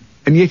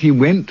 and yet he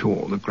went to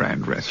all the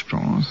grand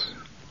restaurants.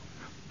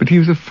 But he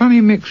was a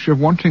funny mixture of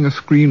wanting a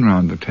screen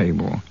round the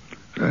table,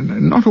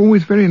 and not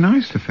always very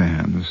nice to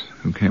fans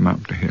who came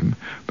up to him.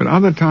 But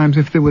other times,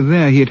 if they were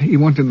there, he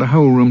wanted the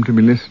whole room to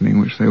be listening,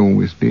 which they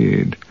always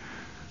did,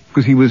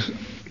 because he was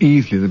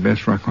easily the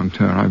best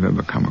raconteur I've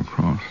ever come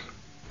across.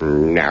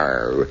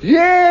 No.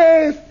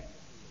 Yes!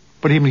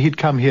 But he'd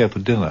come here for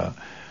dinner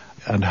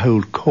and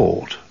hold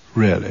court,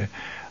 really.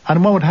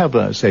 And one would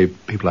have, say,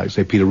 people like,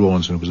 say, Peter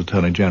Rawlinson, who was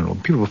Attorney General,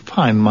 people with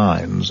fine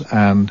minds,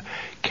 and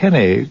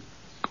Kenny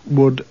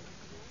would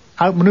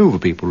outmaneuver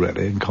people,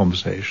 really, in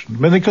conversation. I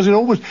mean, because he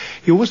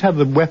always had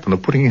the weapon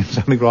of putting in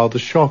something rather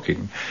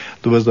shocking.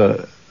 There was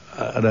an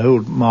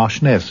old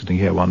Marchioness sitting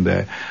here one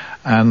day,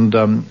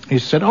 and he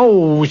said, I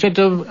was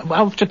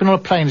tipping on a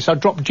plane, he said, I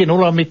dropped gin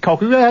all on me cock.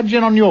 Have you had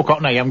gin on your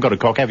cock? No, you haven't got a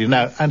cock, have you?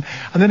 No. And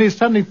then he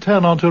suddenly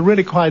turned on to a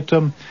really quite,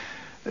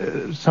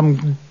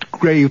 some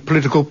grave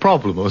political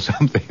problem or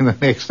something in the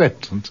next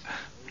sentence.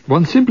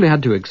 One simply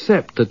had to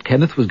accept that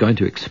Kenneth was going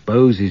to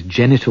expose his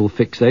genital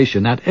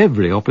fixation at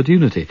every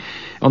opportunity.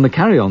 On the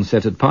Carry-On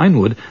set at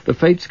Pinewood, the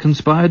fates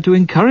conspired to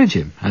encourage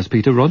him, as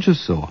Peter Rogers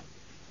saw.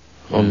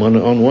 On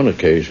one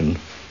occasion,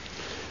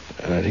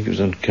 and I think it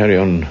was on Carry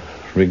On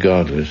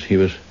Regardless, he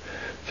was,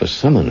 for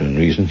some unknown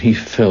reason, he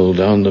fell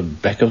down the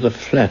back of the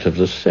flat of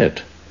the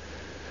set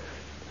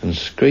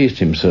and grazed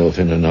himself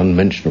in an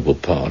unmentionable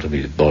part of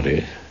his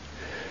body.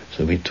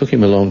 So we took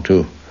him along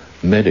to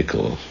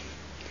medical.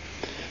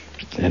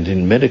 And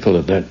in medical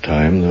at that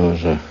time, there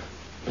was a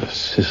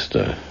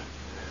sister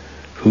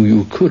who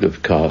you could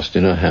have cast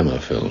in a Hammer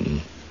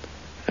film.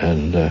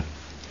 And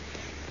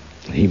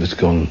he was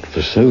gone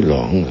for so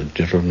long that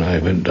Gerald and I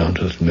went down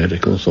to the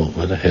medical, thought,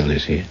 where the hell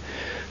is he?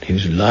 He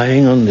was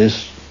lying on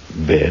this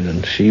bed,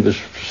 and she was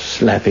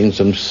slapping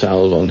some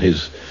salve on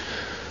his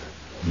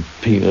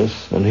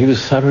penis, and he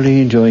was thoroughly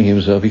enjoying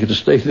himself. He could have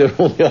stayed there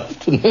all the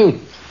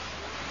afternoon.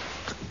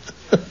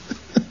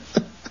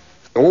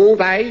 Oh,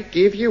 they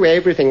give you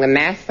everything, the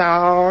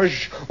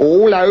massage,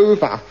 all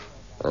over.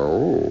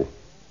 Oh.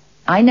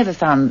 I never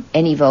found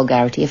any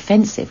vulgarity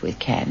offensive with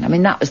Ken. I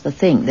mean, that was the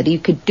thing, that he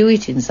could do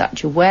it in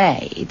such a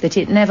way that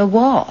it never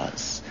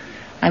was.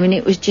 I mean,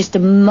 it was just a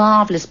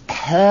marvellous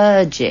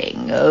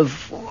purging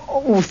of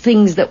all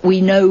things that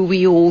we know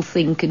we all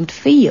think and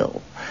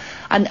feel.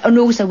 And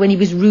also when he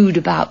was rude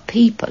about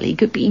people, he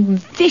could be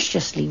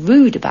viciously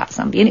rude about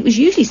somebody, and it was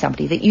usually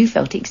somebody that you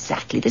felt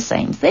exactly the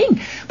same thing.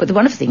 But the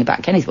wonderful thing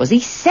about Kenneth was he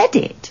said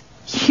it,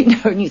 you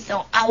know, and you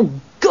thought, oh,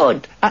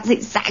 good, that's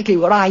exactly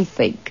what I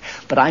think.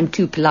 But I'm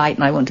too polite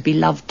and I want to be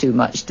loved too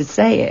much to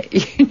say it,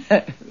 you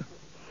know.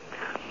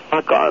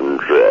 I got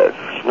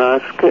undressed, and I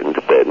was getting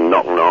to bed,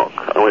 knock, knock.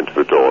 I went to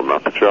the door in my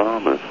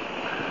pyjamas.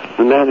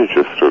 The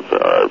manager stood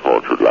there. I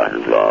thought you'd like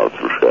a glass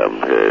of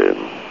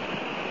champagne.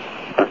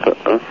 I thought,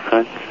 oh,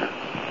 thank you.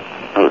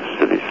 Oh,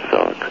 silly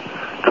sod.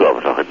 12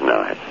 o'clock at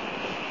night.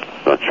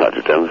 I tried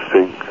to down the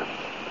sink.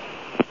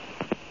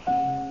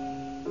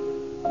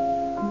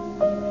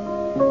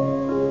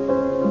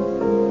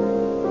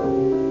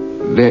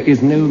 There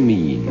is no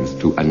means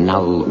to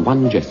annul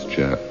one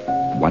gesture,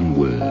 one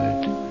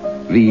word.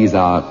 These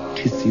are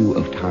tissue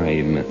of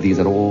time. These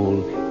are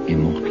all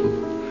immortal.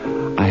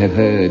 I have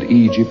heard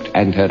Egypt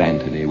and her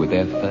Antony with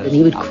their first... And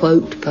he would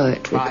quote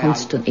poetry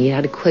constantly. He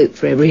had a quote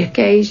for every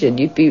occasion.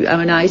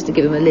 I used to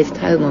give him a lift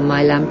home on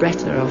my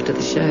Lambretta after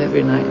the show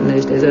every night in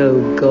those days.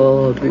 Oh,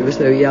 God, we were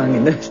so young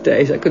in those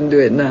days. I couldn't do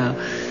it now.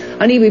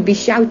 And he would be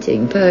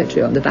shouting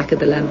poetry on the back of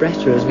the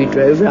Lambretta as we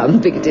drove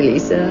round Piccadilly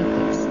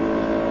Circus.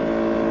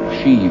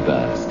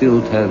 Sheba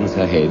still turns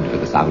her head for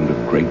the sound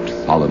of great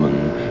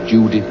Solomon.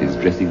 Judith is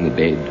dressing the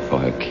bed for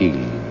her king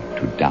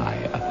to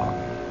die upon.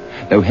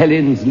 Though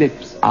Helen's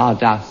lips are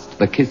dust,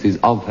 the kisses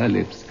of her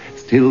lips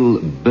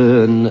still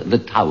burn the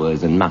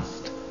towers and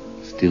must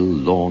still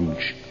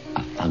launch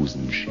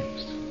 1,000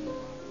 ships.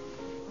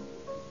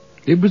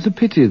 It was a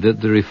pity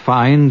that the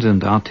refined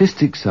and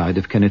artistic side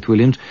of Kenneth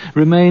Williams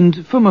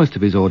remained, for most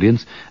of his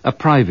audience, a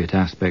private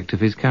aspect of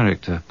his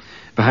character.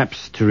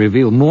 Perhaps to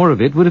reveal more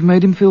of it would have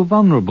made him feel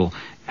vulnerable,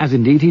 as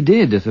indeed he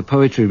did at a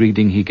poetry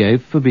reading he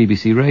gave for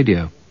BBC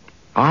Radio.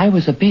 I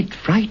was a bit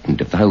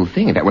frightened of the whole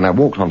thing. In fact, when I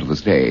walked onto the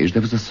stage,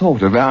 there was a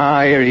sort of,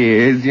 here he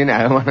is, you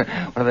know, one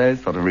of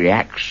those sort of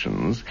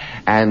reactions.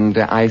 And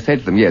I said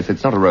to them, yes,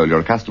 it's not a role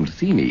you're accustomed to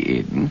see me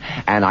in,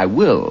 and I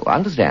will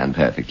understand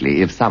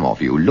perfectly if some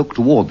of you look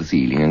toward the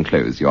ceiling and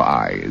close your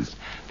eyes.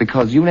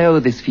 Because you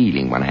know this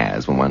feeling one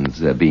has when one's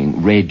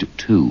being read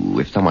to.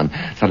 If someone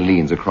suddenly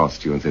leans across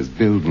to you and says,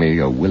 build me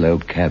a willow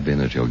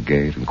cabin at your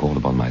gate and call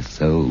upon my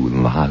soul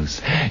in the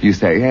house, you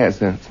say, yes,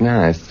 that's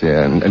nice,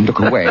 dear, and look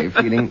away,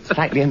 feeling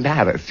slightly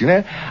embarrassed, you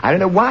know? I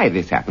don't know why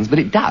this happens, but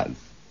it does.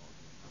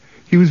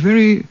 He was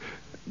very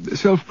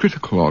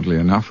self-critical, oddly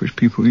enough, which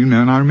people, you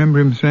know, and I remember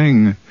him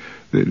saying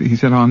that he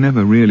said, I'll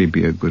never really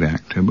be a good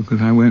actor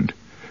because I won't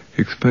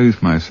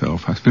expose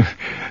myself. I suppose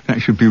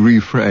that should be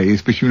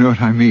rephrased, but you know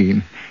what I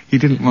mean. He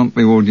didn't want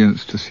the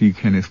audience to see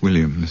Kenneth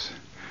Williams.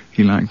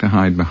 He liked to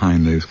hide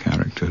behind those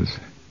characters.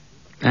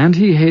 And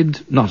he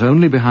hid not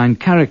only behind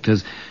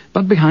characters,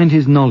 but behind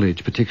his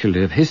knowledge,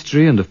 particularly of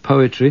history and of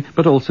poetry,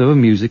 but also of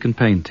music and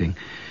painting.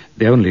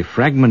 The only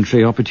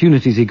fragmentary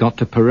opportunities he got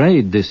to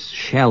parade this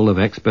shell of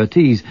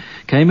expertise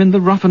came in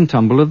the rough and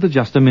tumble of the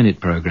Just a Minute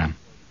programme.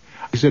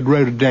 He said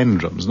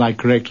rhododendrons, and I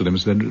corrected him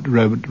and said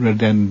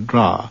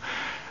rhododendra.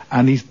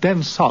 And he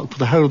then sulked for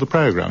the whole of the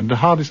programme, and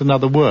hardly said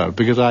another word,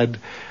 because I'd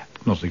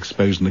not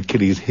exposed an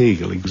Achilles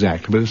heel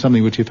exactly, but it was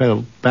something which he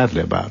felt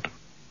badly about.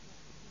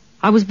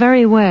 I was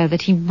very aware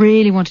that he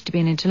really wanted to be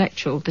an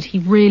intellectual, that he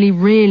really,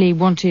 really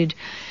wanted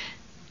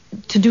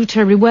to do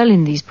terribly well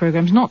in these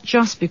programmes, not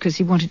just because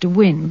he wanted to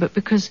win, but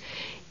because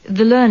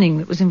the learning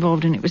that was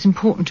involved in it was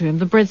important to him,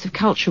 the breadth of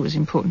culture was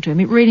important to him.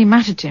 It really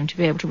mattered to him to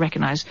be able to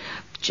recognise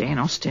Jane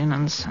Austen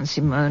and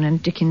Saint-Simon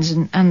and Dickens,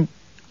 and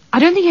I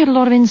don't think he had a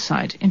lot of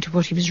insight into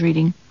what he was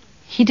reading.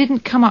 He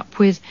didn't come up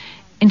with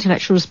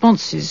intellectual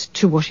responses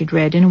to what he'd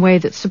read in a way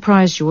that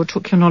surprised you or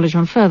took your knowledge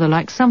on further,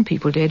 like some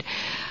people did.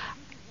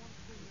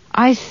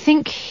 I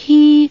think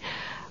he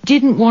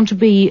didn't want to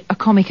be a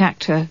comic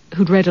actor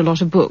who'd read a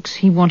lot of books.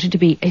 He wanted to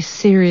be a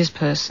serious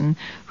person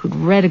who'd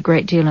read a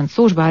great deal and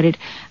thought about it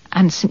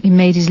and simply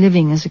made his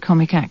living as a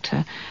comic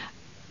actor.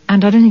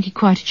 And I don't think he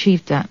quite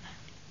achieved that.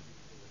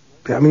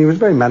 I mean, he was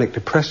very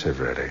manic-depressive,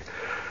 really.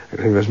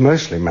 He was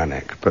mostly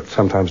manic, but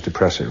sometimes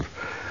depressive.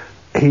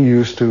 He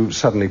used to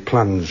suddenly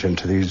plunge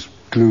into these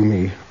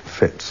gloomy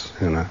fits,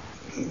 you know,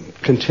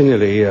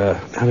 continually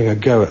having a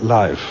go at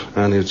life.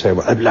 And he would say,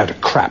 well, a load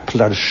of crap, a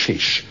load of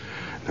sheesh.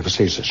 Never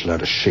seen such a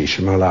load of sheesh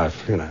in my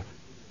life, you know.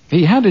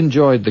 He had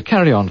enjoyed the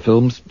Carry-On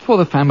films for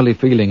the family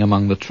feeling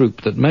among the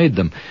troupe that made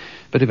them,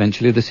 but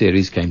eventually the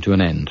series came to an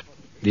end.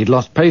 He'd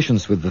lost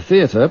patience with the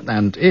theatre,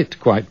 and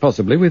it, quite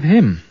possibly, with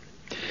him.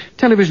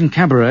 Television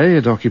cabaret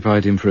had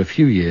occupied him for a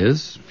few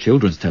years.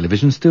 Children's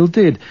television still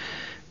did.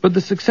 But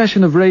the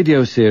succession of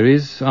radio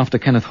series, after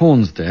Kenneth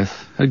Horne's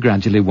death, had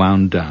gradually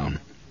wound down.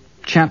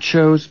 Chat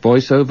shows,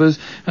 voiceovers,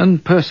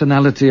 and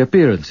personality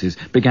appearances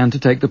began to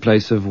take the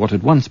place of what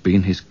had once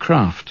been his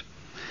craft.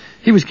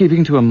 He was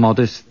keeping to a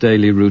modest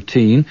daily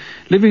routine,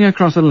 living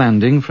across a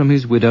landing from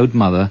his widowed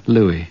mother,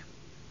 Louis.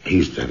 He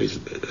used to have his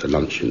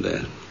luncheon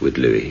there with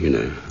Louis, you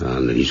know,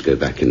 and then he used to go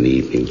back in the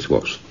evening to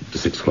watch the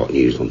 6 o'clock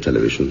news on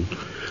television,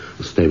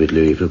 and stay with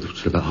Louis till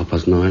about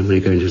 9:30 when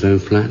he'd go into his own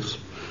flat,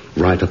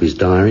 write up his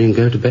diary and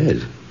go to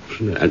bed.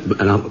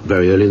 And up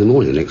very early in the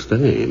morning the next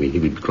day. I mean, he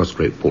would cross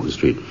Great Portland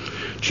Street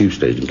tube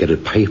station and get a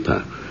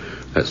paper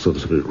at sort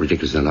of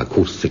ridiculous, like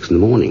 5:45 in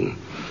the morning.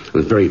 I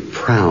was very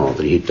proud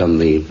that he'd done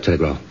the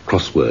Telegraph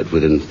crossword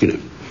within,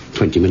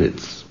 20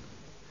 minutes.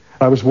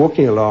 I was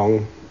walking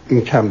along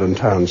in Camden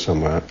Town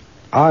somewhere.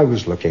 I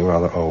was looking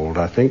rather old,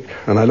 I think,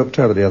 and I looked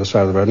over the other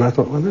side of the road and I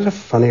thought, well, there's a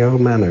funny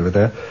old man over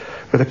there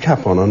with a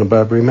cap on a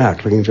Burberry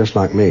Mac, looking just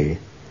like me.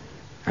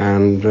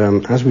 And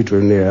as we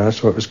drew near, I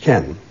saw it was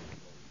Ken.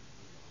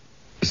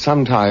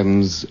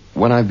 Sometimes,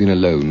 when I've been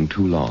alone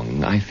too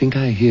long, I think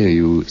I hear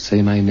you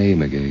say my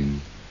name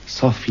again,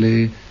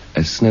 softly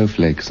as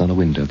snowflakes on a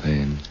window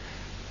pane.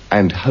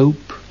 And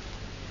hope,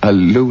 a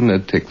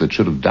lunatic that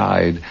should have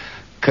died,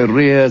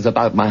 careers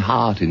about my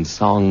heart in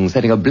song,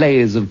 setting a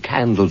blaze of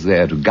candles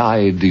there to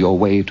guide your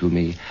way to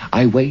me.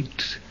 I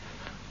wait.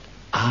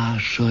 Ah,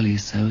 surely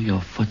so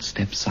your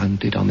footsteps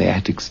sounded on the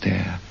attic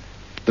stair.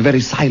 The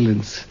very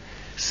silence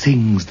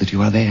sings that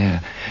you are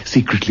there,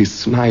 secretly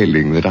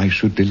smiling that I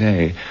should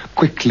delay.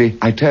 Quickly,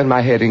 I turn my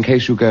head in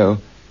case you go.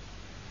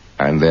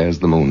 And there's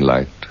the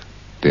moonlight,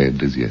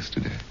 dead as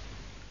yesterday.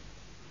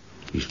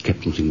 He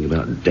kept on thinking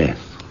about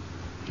death.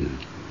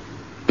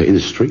 But in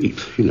the street,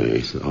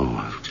 he said, oh,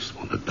 I just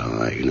want to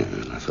die,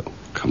 And I thought, oh,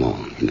 come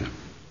on,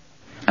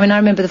 I mean, I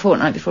remember the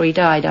fortnight before he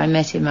died, I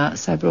met him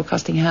outside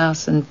Broadcasting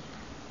House, and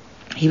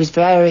he was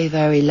very,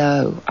 very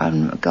low.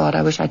 God,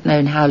 I wish I'd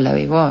known how low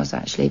he was,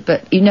 actually.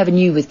 But you never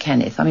knew with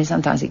Kenneth. I mean,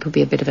 sometimes it could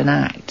be a bit of an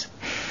act.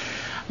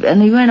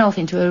 And he went off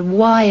into a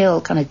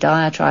wild kind of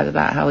diatribe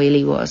about how ill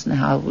he was and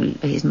how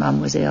his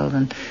mum was ill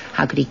and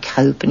how could he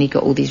cope, and he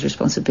got all these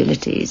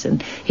responsibilities.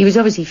 And he was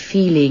obviously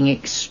feeling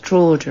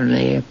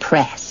extraordinarily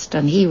oppressed,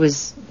 and he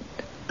was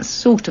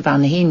sort of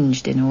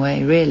unhinged in a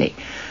way, really.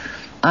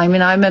 I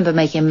mean, I remember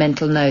making a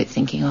mental note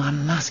thinking, oh, I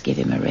must give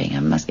him a ring,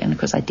 and of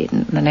course I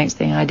didn't. And the next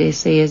thing I did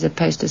see is a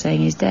poster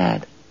saying he's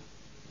dead.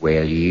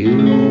 Will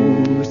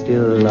you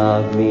still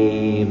love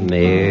me,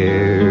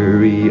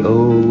 Mary,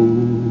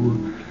 oh,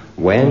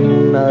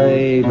 when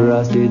my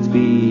brusteds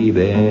be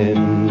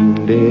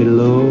bended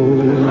low,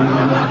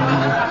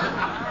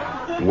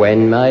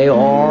 when my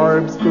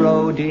orbs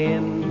grow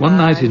dim. One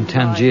night in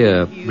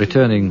Tangier,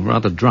 returning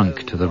rather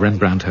drunk to the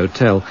Rembrandt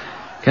Hotel,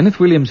 Kenneth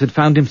Williams had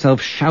found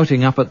himself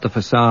shouting up at the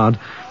facade,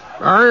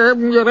 I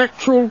am your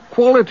actual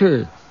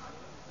quality.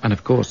 And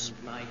of course,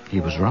 he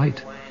was right.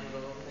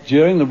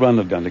 During the run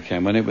of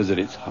Gundercam, when it was at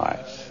its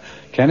height,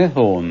 Kenneth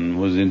Horne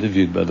was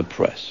interviewed by the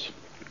press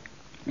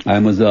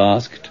and was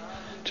asked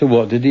to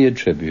what did he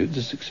attribute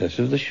the success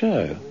of the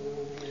show.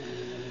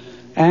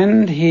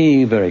 And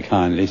he very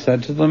kindly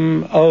said to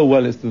them, oh,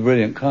 well, it's the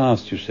brilliant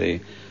cast, you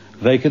see.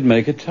 They could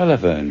make a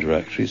telephone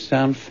directory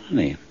sound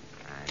funny.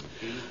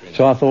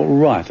 So I thought,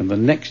 right, and the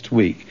next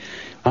week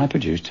I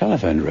produced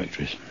telephone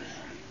directories.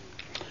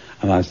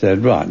 And I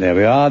said, right, there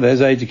we are, there's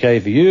A to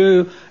K for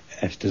you,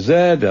 S to Z,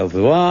 L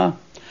to R.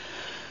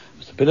 It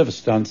was a bit of a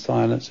stunned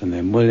silence, and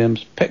then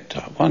Williams picked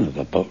up one of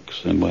the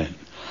books and went,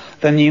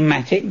 the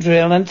pneumatic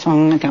drill and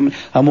tongue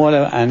and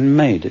whatever, and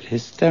made it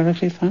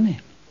hysterically funny.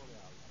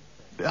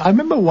 I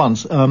remember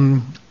once,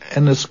 in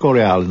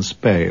Escorial in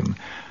Spain,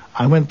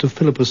 I went to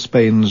Philip of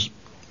Spain's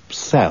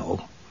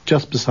cell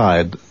just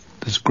beside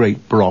this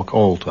great Baroque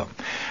altar.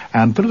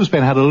 And Philip of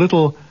Spain had a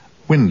little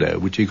window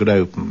which he could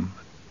open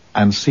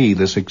and see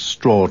this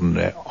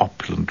extraordinary,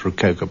 opulent,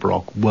 Rococo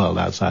Baroque world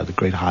outside the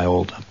great high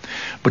altar.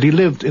 But he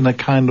lived in a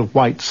kind of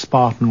white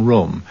Spartan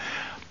room.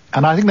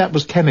 And I think that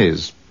was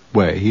Kenny's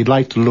way. He'd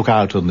like to look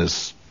out on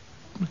this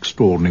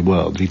extraordinary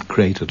world that he'd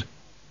created.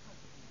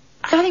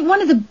 I think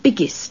one of the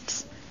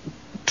biggest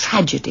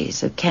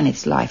tragedies of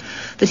Kenneth's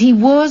life, that he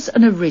was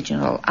an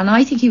original, and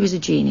I think he was a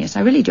genius.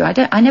 I really do.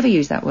 I never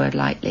use that word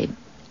lightly.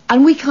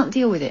 And we can't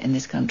deal with it in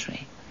this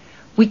country.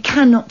 We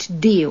cannot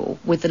deal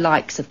with the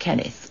likes of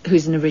Kenneth,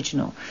 who's an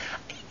original.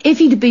 If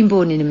he'd have been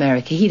born in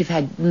America, he'd have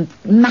had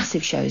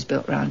massive shows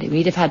built around him.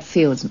 He'd have had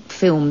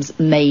films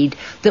made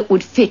that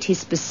would fit his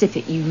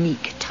specific,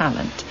 unique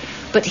talent.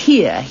 But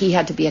here, he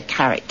had to be a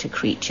character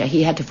creature.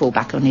 He had to fall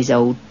back on his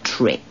old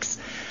tricks.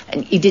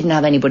 And he didn't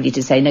have anybody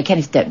to say, no,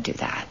 Kenneth, don't do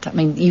that. I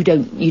mean, you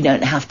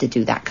don't have to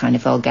do that kind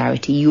of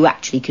vulgarity. You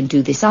actually can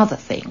do this other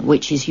thing,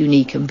 which is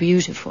unique and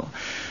beautiful.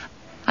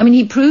 I mean,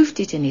 he proved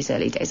it in his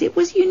early days. It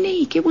was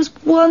unique. It was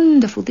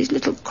wonderful. This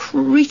little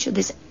creature,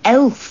 this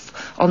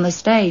elf on the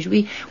stage.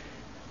 We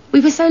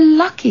were so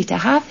lucky to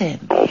have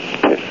him.